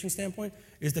content creation standpoint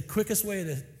is the quickest way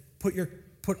to put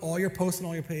all your posts and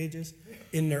all your pages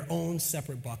in their own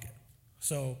separate bucket.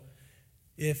 So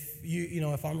if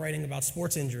if I'm writing about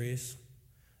sports injuries,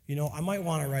 I might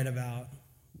want to write about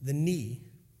the knee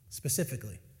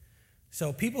specifically.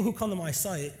 So people who come to my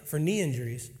site for knee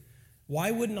injuries,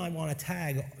 why wouldn't I want to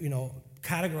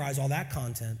categorize all that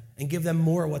content and give them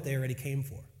more of what they already came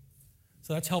for?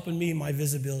 So that's helping me, my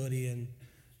visibility, and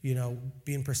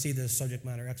being perceived as a subject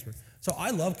matter expert. So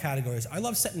I love categories. I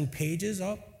love setting pages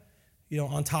up,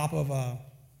 on top of,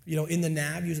 in the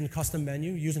nav using a custom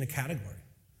menu, using a category.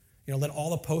 Let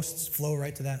all the posts flow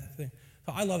right to that thing.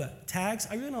 So I love that. Tags,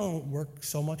 I really don't work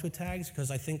so much with tags because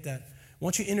I think that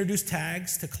once you introduce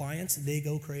tags to clients, they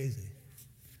go crazy.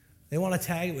 They want to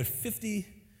tag it with 50,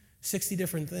 60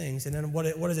 different things, and then what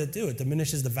does it do? It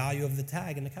diminishes the value of the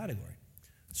tag in the category.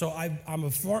 So I'm a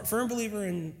firm believer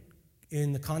in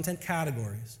the content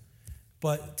categories,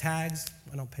 but tags,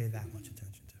 I don't pay that much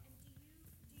attention to. And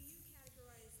do you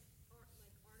categorize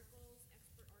articles,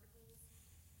 expert articles,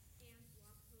 and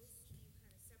blog posts? Do you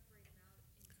kind of separate them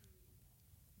out into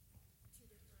two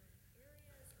different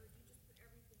areas, or do you just put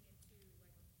everything into like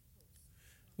a post?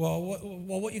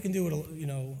 Well, what you can do,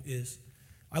 is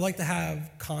I like to have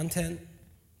content,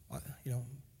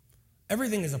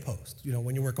 everything is a post,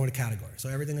 when you're working with a category. So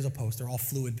everything is a post. They're all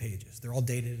fluid pages. They're all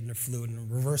dated and they're fluid in a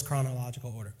reverse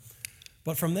chronological order.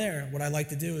 But from there, what I like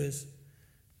to do is,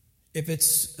 if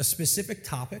it's a specific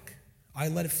topic, I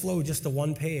let it flow just to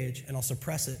one page and I'll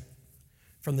suppress it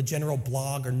from the general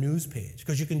blog or news page.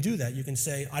 Because you can do that. You can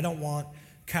say, I don't want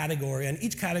category, and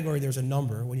each category there's a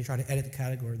number. When you try to edit the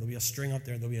category, there'll be a string up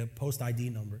there, there'll be a post ID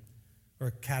number or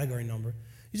a category number.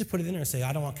 You just put it in there and say,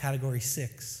 I don't want category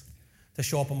 6 to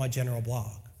show up on my general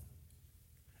blog.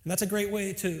 And that's a great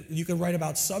way you can write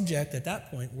about subject at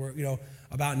that point, where,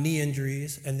 about knee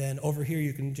injuries, and then over here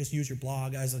you can just use your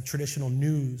blog as a traditional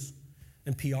news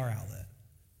and PR outlet.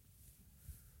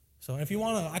 So if you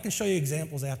want to, I can show you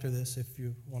examples after this if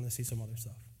you want to see some other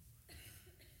stuff.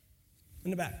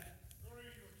 In the back.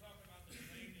 Earlier you were talking about the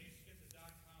domain names, you get the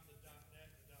 .com, the .net,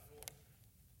 the .org.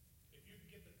 If you can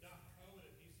get the .co at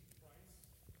a decent price,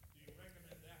 do you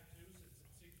recommend that too, since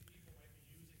it seems people might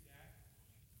be using that?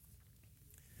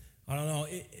 I don't know.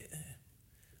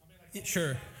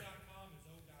 Sure. .com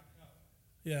is .co.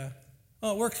 Yeah.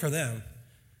 Well, it works for them.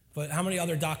 But how many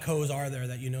other .co's are there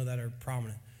that that are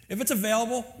prominent? If it's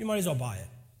available, you might as well buy it.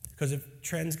 Because if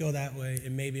trends go that way,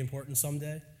 it may be important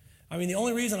someday. I mean, the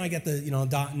only reason I get the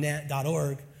 .net,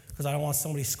 .org, because I don't want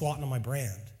somebody squatting on my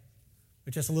brand.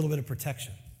 It's just a little bit of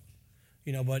protection.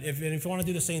 But if you want to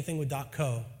do the same thing with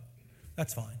 .co,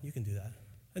 that's fine. You can do that.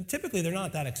 And typically, they're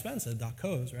not that expensive,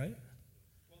 .co's, right?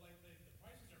 Well, like the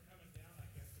prices are coming down, I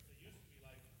guess, but they used to be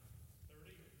like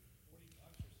 30 or 40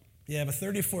 bucks or something. Yeah, but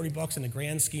 30 or 40 bucks in the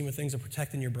grand scheme of things of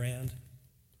protecting your brand,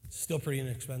 it's still pretty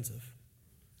inexpensive.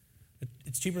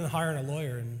 It's cheaper than hiring a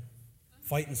lawyer and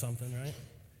fighting something, right?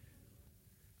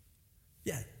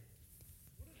 Yeah.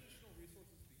 What additional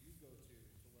resources do you go to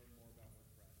learn more about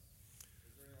WordPress?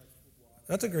 Is there any like school blogs?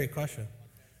 That's a great question.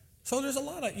 So there's a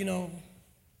lot of,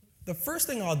 the first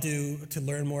thing I'll do to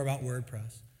learn more about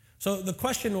WordPress. So the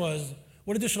question was,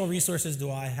 what additional resources do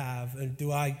I have, and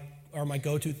are my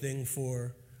go-to thing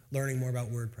for learning more about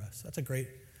WordPress? That's a great,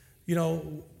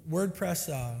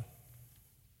 WordPress,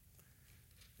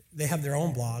 they have their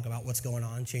own blog about what's going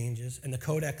on, changes, and the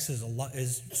codex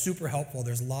is super helpful.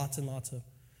 There's lots and lots of,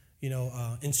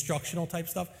 instructional type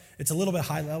stuff. It's a little bit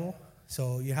high level,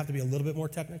 so you have to be a little bit more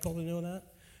technical to know that.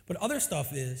 But other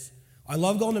stuff is, I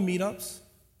love going to meetups.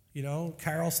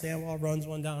 Carol Stanwell runs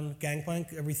one down Gangplank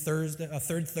every Thursday,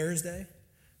 third Thursday,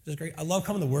 which is great. I love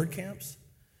coming to WordCamps.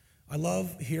 I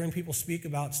love hearing people speak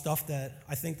about stuff that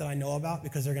I think that I know about,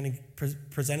 because they're going to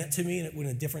present it to me in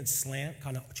a different slant,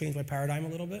 kind of change my paradigm a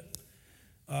little bit.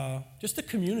 Just the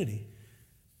community.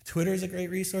 Twitter is a great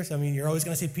resource. I mean, you're always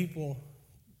going to see people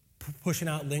pushing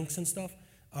out links and stuff.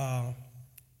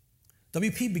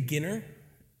 WP Beginner,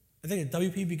 I think it's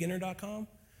WPBeginner.com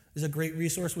is a great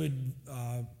resource with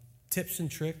tips and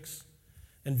tricks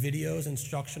and videos,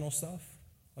 instructional stuff.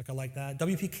 I like that.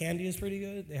 WP Candy is pretty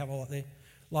good. They have a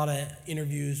lot of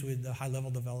interviews with the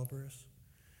high-level developers.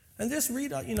 And just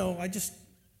read, I just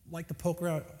like to poke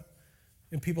around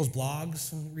in people's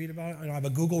blogs and read about it. I have a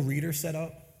Google Reader set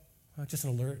up, just an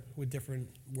alert with different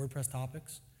WordPress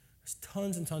topics. There's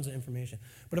tons and tons of information.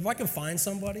 But if I can find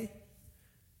somebody,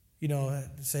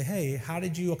 say, hey, how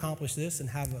did you accomplish this, and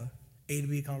have a A to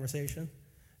B conversation,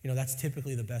 that's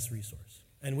typically the best resource.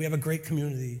 And we have a great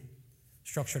community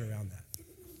structured around that.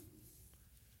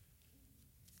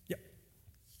 Yep.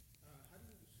 How do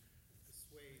you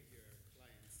persuade your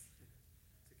clients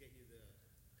to get you the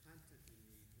content you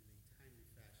need in a timely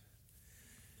fashion?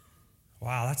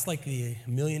 Wow, that's like the $1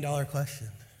 million question.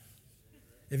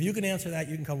 If you can answer that,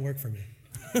 you can come work for me.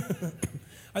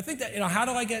 I think that, how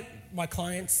do I get my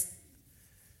clients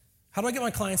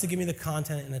to give me the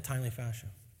content in a timely fashion?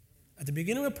 At the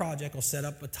beginning of a project, I'll set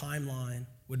up a timeline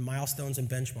with milestones and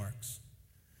benchmarks.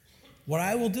 What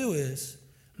I will do is,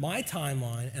 my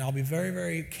timeline, and I'll be very,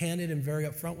 very candid and very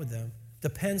upfront with them,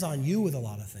 depends on you with a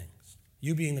lot of things,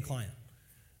 you being the client.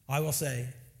 I will say,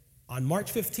 on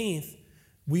March 15th,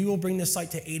 we will bring this site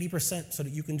to 80% so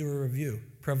that you can do a review,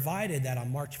 provided that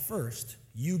on March 1st,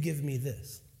 you give me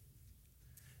this.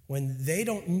 When they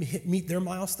don't meet their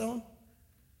milestone,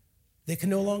 they can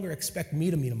no longer expect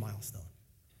me to meet a milestone.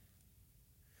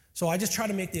 So I just try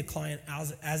to make the client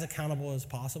as accountable as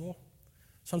possible.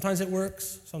 Sometimes it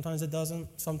works, sometimes it doesn't,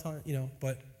 sometimes,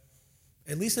 but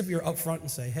at least if you're upfront and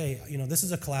say, hey, this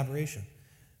is a collaboration.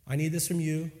 I need this from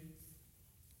you.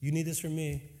 You need this from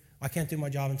me. I can't do my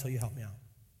job until you help me out.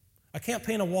 I can't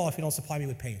paint a wall if you don't supply me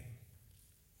with paint.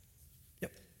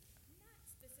 Yep. Not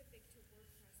specific to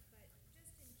WordPress, but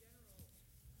just in general,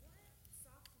 what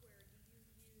software do you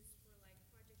use for like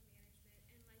project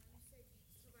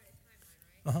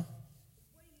Uh-huh.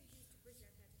 What do you use to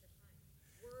present that to the client?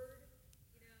 Word,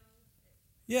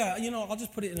 you know? Yeah, I'll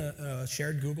just put it in a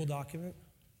shared Google document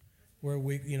where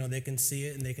they can see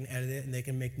it and they can edit it and they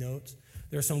can make notes.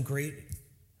 There's some great,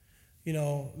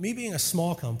 me being a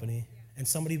small company and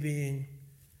somebody being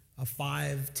a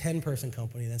 5-10 person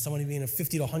company, then somebody being a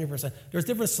 50 to 100%. There's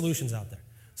different solutions out there.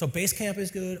 So Basecamp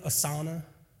is good. Asana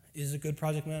is a good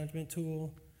project management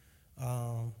tool.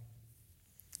 I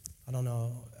don't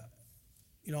know.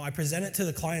 I present it to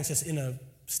the clients just in a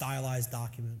stylized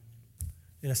document,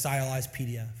 in a stylized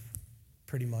PDF,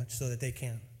 pretty much, so that they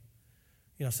can,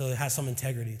 so it has some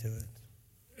integrity to it.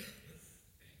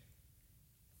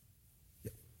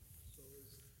 Yep. So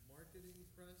is Marketing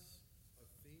Press a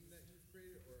theme that you've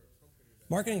created or a company that?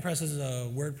 Marketing Press is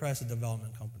a WordPress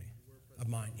development company of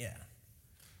mine, yeah.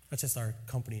 That's just our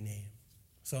company name.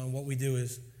 So what we do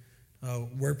is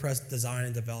WordPress design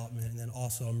and development, and then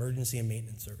also emergency and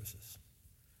maintenance services.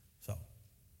 So. Are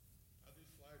these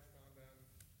slides found on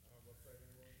our website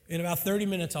anywhere? In about 30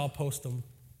 minutes, I'll post them.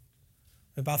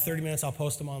 In about 30 minutes, I'll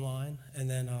post them online, and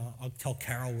then I'll tell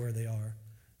Carol where they are, and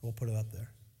we'll put it up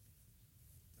there.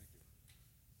 Thank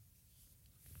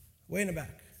you. Way in the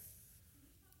back.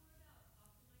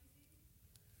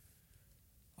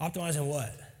 Optimizing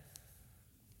what?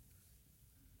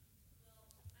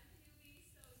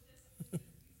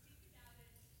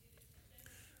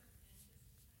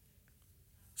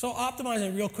 So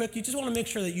optimizing real quick, you just want to make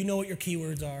sure that you know what your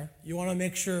keywords are. You want to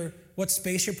make sure what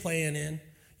space you're playing in.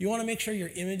 You want to make sure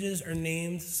your images are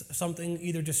named something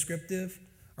either descriptive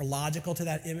or logical to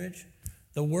that image.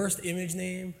 The worst image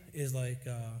name is like,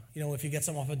 if you get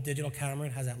something off a digital camera,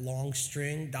 it has that long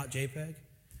string .jpeg.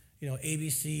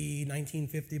 ABC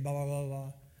 1950 blah blah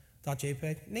blah blah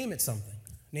 .jpeg. Name it something.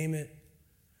 Name it,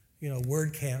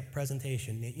 WordCamp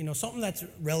presentation. Something that's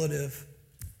relative,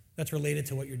 that's related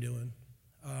to what you're doing.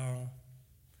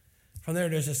 From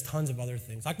there's just tons of other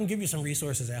things. I can give you some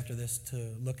resources after this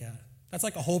to look at. That's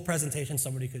like a whole presentation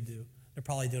somebody could do. They're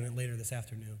probably doing it later this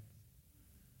afternoon.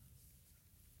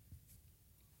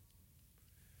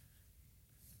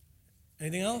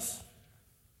 Anything else?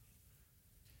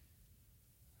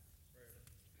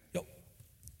 Yep. You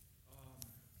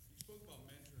spoke about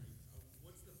mentoring.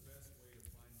 What's the best way to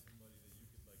find somebody that you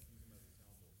could use them as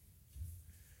example?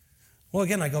 Well,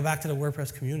 again, I go back to the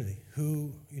WordPress community.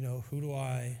 Whose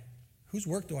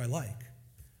work do I like?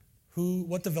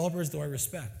 What developers do I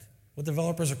respect? What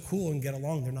developers are cool and get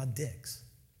along? They're not dicks.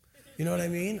 You know what I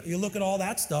mean? You look at all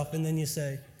that stuff and then you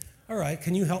say, all right,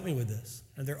 can you help me with this?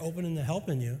 And they're open to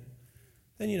helping you.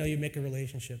 Then, you make a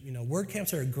relationship.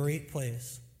 WordCamps are a great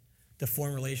place to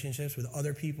form relationships with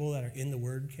other people that are in the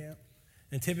WordCamp.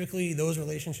 And typically those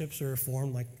relationships are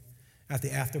formed like at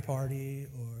the after party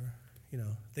or,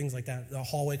 things like that, the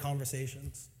hallway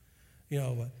conversations,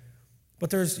 but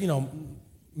there's,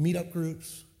 meetup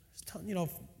groups,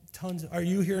 tons. Are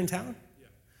you here in town? Yeah.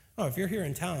 Oh, if you're here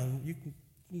in town, you can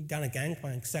be down at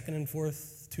Gangplank, 2nd and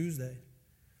 4th Tuesday.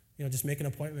 Just make an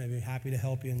appointment. I'd be happy to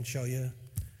help you and show you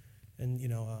and,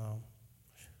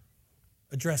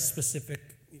 address specific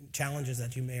challenges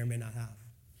that you may or may not have.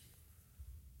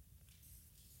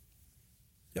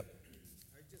 Yep.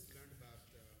 I just learned about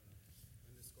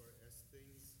 _S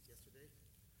things yesterday,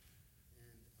 and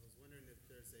I was wondering if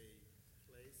there's a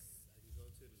place I can go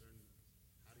to learn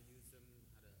how to use them,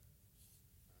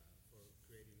 for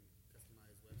creating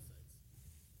customized websites.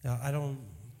 Yeah,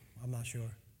 I'm not sure.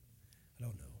 I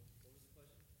don't know. What was the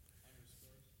question?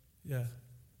 Underscores? Yeah.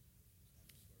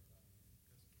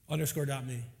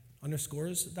 Underscore.me.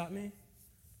 Underscores.me?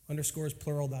 Underscores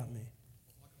plural.me.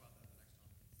 We'll talk about that the next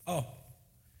time. Oh,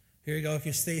 here you go. If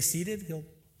you stay seated, he'll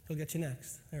get you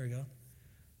next. There we go.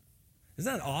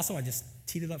 Isn't that awesome? I just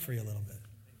teed it up for you a little bit.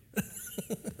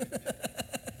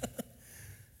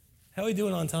 How are we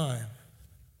doing on time?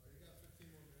 You got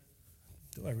 15 more minutes.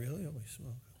 Do I really? Holy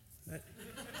smoke.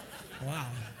 Wow.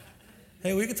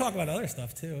 Hey, we could talk about other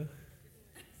stuff too.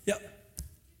 Yep.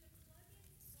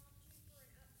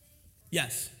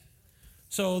 Yes.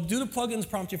 So do the plugins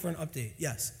prompt you for an update?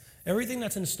 Yes. Everything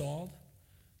that's installed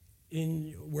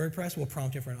in WordPress will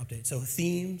prompt you for an update. So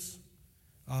themes,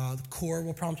 the core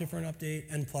will prompt you for an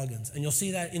update, and plugins. And you'll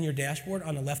see that in your dashboard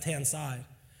on the left-hand side.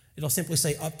 It'll simply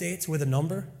say updates with a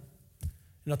number,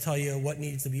 and it'll tell you what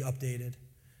needs to be updated.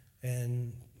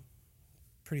 And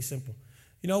pretty simple.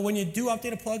 When you do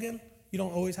update a plugin, you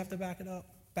don't always have to back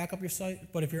up your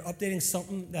site. But if you're updating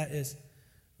something that is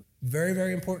very,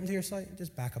 very important to your site,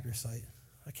 just back up your site.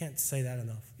 I can't say that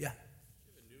enough. Yeah? You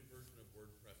have a new version of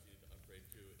WordPress you need to upgrade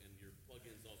to, and your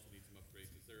plugins also need some upgrades.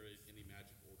 Is there any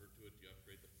magic order to it? Do you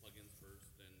upgrade the plugins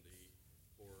first, then the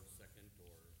core second,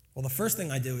 or? Well, the first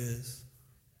thing I do is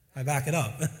I back it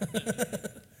up.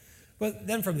 But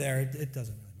then from there, it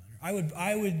doesn't really matter.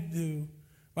 I would do,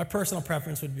 my personal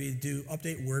preference would be do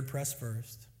update WordPress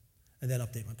first, and then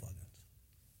update my plugins.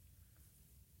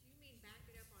 Do you mean back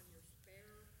it up on your spare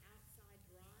outside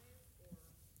drive, or?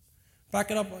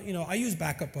 Back it up, I use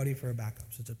Backup Buddy for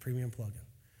backups. It's a premium plugin.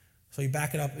 So you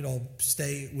back it up, it'll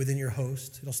stay within your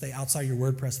host. It'll stay outside your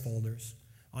WordPress folders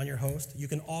on your host. You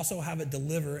can also have it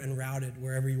deliver and routed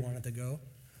wherever you want it to go.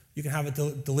 You can have it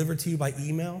delivered to you by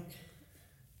email.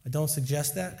 I don't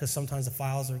suggest that because sometimes the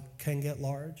files can get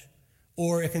large.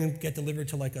 Or it can get delivered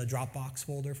to like a Dropbox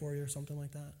folder for you or something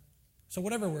like that. So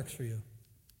whatever works for you.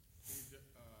 Can you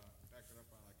back it up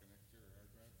on like an external hard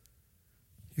drive?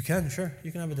 You can, sure.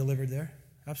 You can have it delivered there.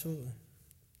 Absolutely.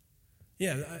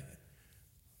 Yeah.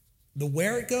 The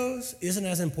where it goes isn't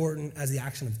as important as the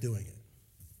action of doing it.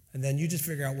 And then you just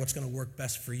figure out what's going to work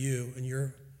best for you and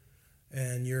your flow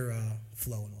and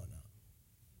whatnot.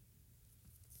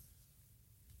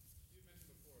 You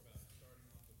mentioned before about starting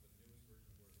off with the newest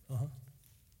version of WordPress. Uh-huh.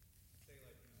 Say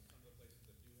like, some of the places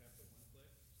that do have the one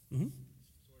click. Mm-hmm. So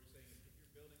what you're saying is if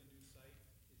you're building a new site,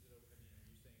 are you saying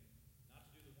not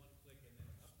to do the one click and then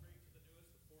upgrade to the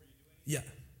newest before you do anything? Yeah.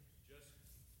 Just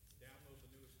download the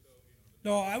newest code,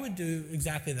 No, I would do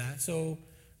exactly that. So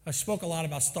I spoke a lot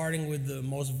about starting with the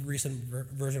most recent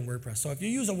version of WordPress. So if you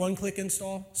use a one-click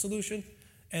install solution,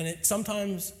 and it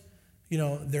sometimes,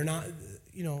 they're not,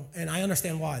 and I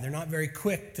understand why. They're not very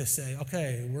quick to say,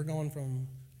 okay, we're going from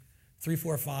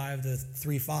 3.4.5 to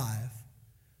 3.5,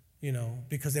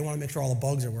 because they want to make sure all the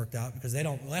bugs are worked out, because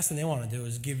the last thing they want to do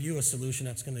is give you a solution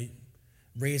that's going to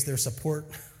raise their support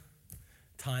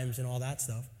times and all that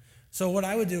stuff. So what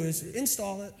I would do is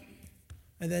install it,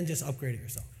 and then just upgrade it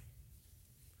yourself.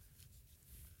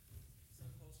 Some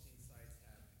hosting sites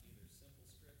have either simple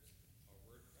scripts or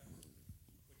WordPress.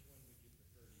 Which one would you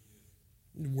prefer to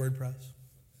use? WordPress.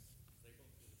 They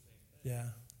both do the same thing. Yeah.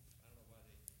 I don't know why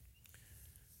they.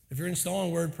 If you're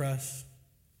installing WordPress,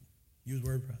 use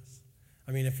WordPress.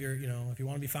 I mean, if you want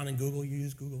to be found in Google, you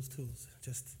use Google's tools. Yeah.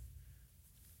 Do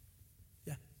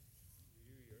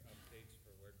you do your updates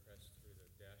for WordPress through the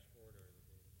dashboard or the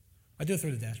data? I do it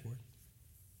through the dashboard.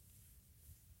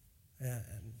 Yeah,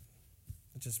 and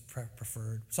it's just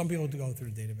preferred. Some people do go through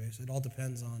the database. It all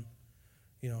depends on,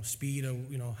 speed of,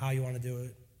 how you want to do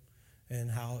it,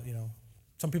 and how,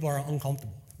 some people are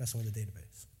uncomfortable messing with the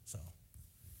database. So,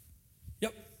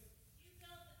 yep. Do you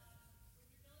build, when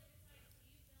you're building a site,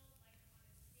 do you build like on a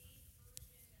state version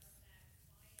of that client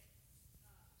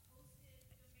hosted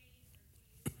domain, or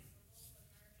do you use like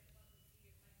a local environment?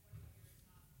 What are your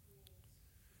top tools?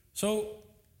 So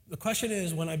the question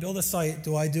is, when I build a site,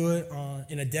 do I do it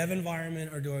in a dev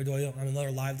environment or do I do it on another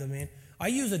live domain? I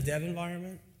use a dev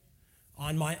environment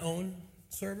on my own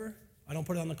server. I don't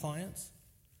put it on the clients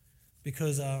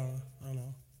because, I don't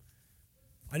know.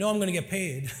 I know I'm going to get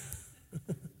paid.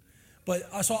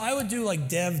 But so I would do like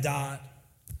dev their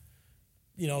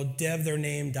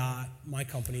name dot my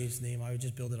company's name. I would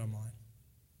just build it on mine.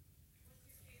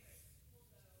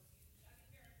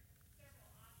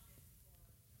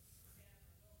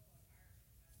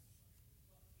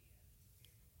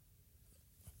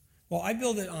 Well, I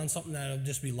build it on something that'll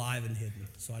just be live and hidden,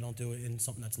 so I don't do it in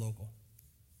something that's local.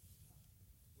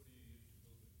 What do you use to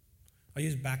move it? I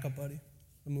use Backup Buddy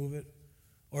to move it,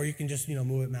 or you can just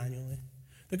move it manually.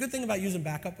 The good thing about using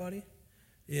Backup Buddy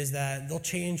is that they'll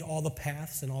change all the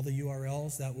paths and all the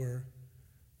URLs that were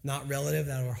not relative,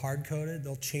 that were hard-coded.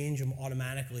 They'll change them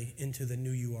automatically into the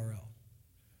new URL.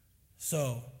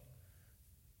 So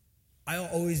I'll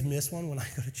always miss one when I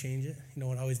go to change it,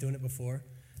 when I was doing it before.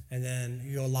 And then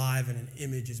you go live and an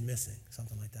image is missing,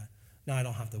 something like that. Now I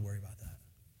don't have to worry about that.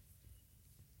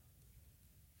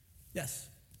 Yes?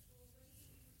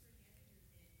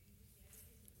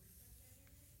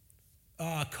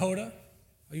 Coda.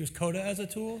 I use Coda as a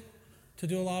tool to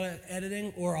do a lot of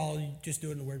editing, or I'll just do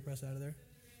it in the WordPress out of there.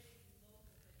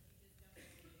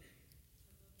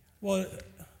 Well,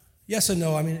 yes and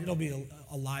no. I mean, it'll be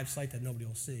a live site that nobody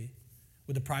will see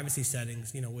with the privacy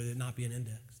settings, with it not being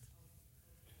indexed.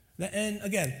 And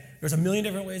again, there's a million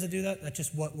different ways to do that. That's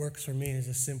just what works for me and is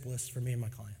the simplest for me and my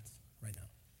clients right now.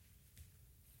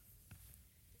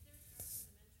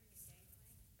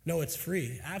 No, it's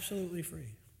free. Absolutely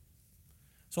free.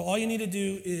 So all you need to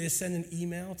do is send an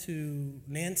email to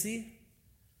Nancy.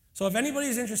 So if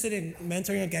anybody's interested in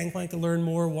mentoring at Gangplank to learn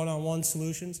more one-on-one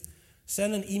solutions,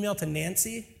 send an email to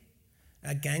Nancy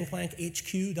at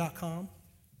gangplankhq.com.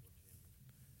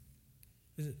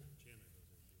 Is it?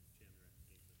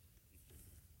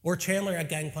 Or Chandler at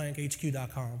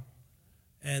gangplankhq.com.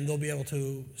 and they'll be able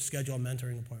to schedule a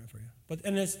mentoring appointment for you.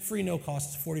 And it's free, no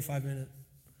cost. It's 45-minute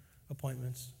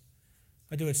appointments.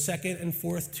 I do it second and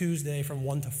fourth Tuesday from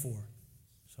 1 to 4.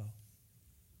 So.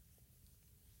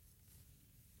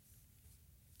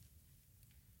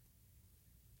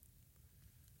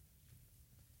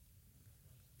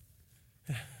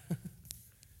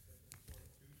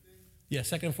 Yeah,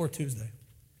 second and fourth Tuesday.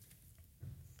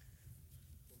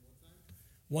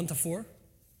 1 to 4.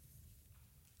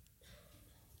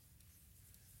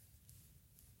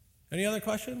 Any other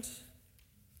questions?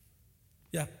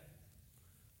 Yeah.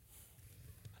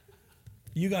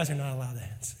 You guys are not allowed to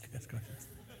answer questions.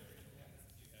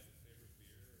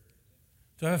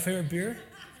 Do I have a favorite beer?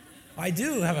 I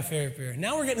do have a favorite beer.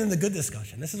 Now we're getting into good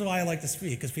discussion. This is why I like to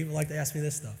speak, because people like to ask me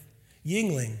this stuff.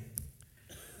 Yingling.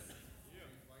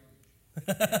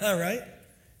 Right?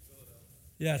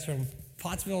 Yeah, it's from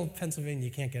Pottsville, Pennsylvania.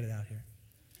 You can't get it out here.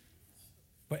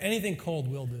 But anything cold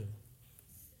will do.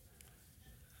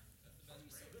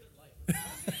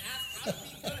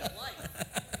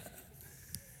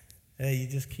 Hey, you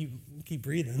just keep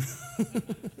breathing.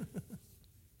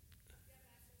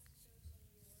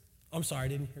 I'm sorry, I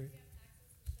didn't hear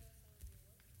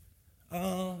you.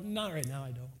 Not right now,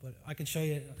 I don't, but I can show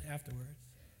you afterwards.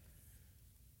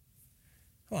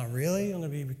 Come on, really? I'm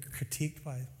going to be critiqued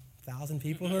by 1,000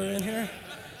 people who are in here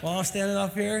while I'm standing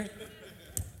up here,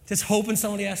 just hoping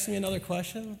somebody asks me another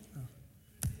question?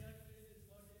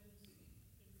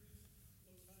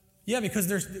 Yeah, because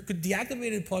there's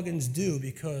deactivated plugins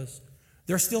because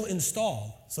they're still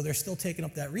installed, so they're still taking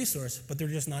up that resource, but they're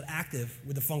just not active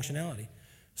with the functionality.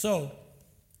 So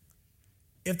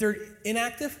if they're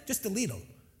inactive, just delete them,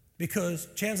 because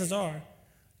chances are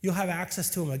you'll have access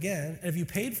to them again, and if you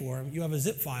paid for them, you have a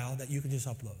zip file that you can just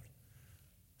upload.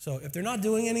 So if they're not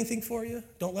doing anything for you,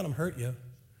 don't let them hurt you.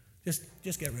 Just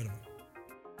get rid of them.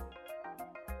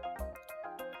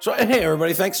 So, hey,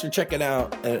 everybody, thanks for checking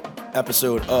out an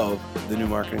episode of the New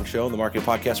Marketing Show, the marketing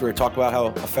podcast, where we talk about how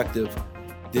effective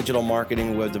digital marketing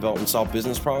and web development solve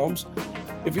business problems.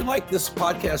 If you like this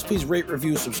podcast, please rate,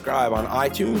 review, subscribe on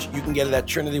iTunes. You can get it at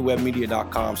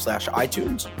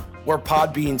trinitywebmedia.com/iTunes or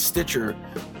Podbean, Stitcher,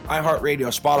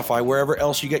 iHeartRadio, Spotify, wherever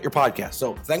else you get your podcast.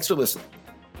 So thanks for listening.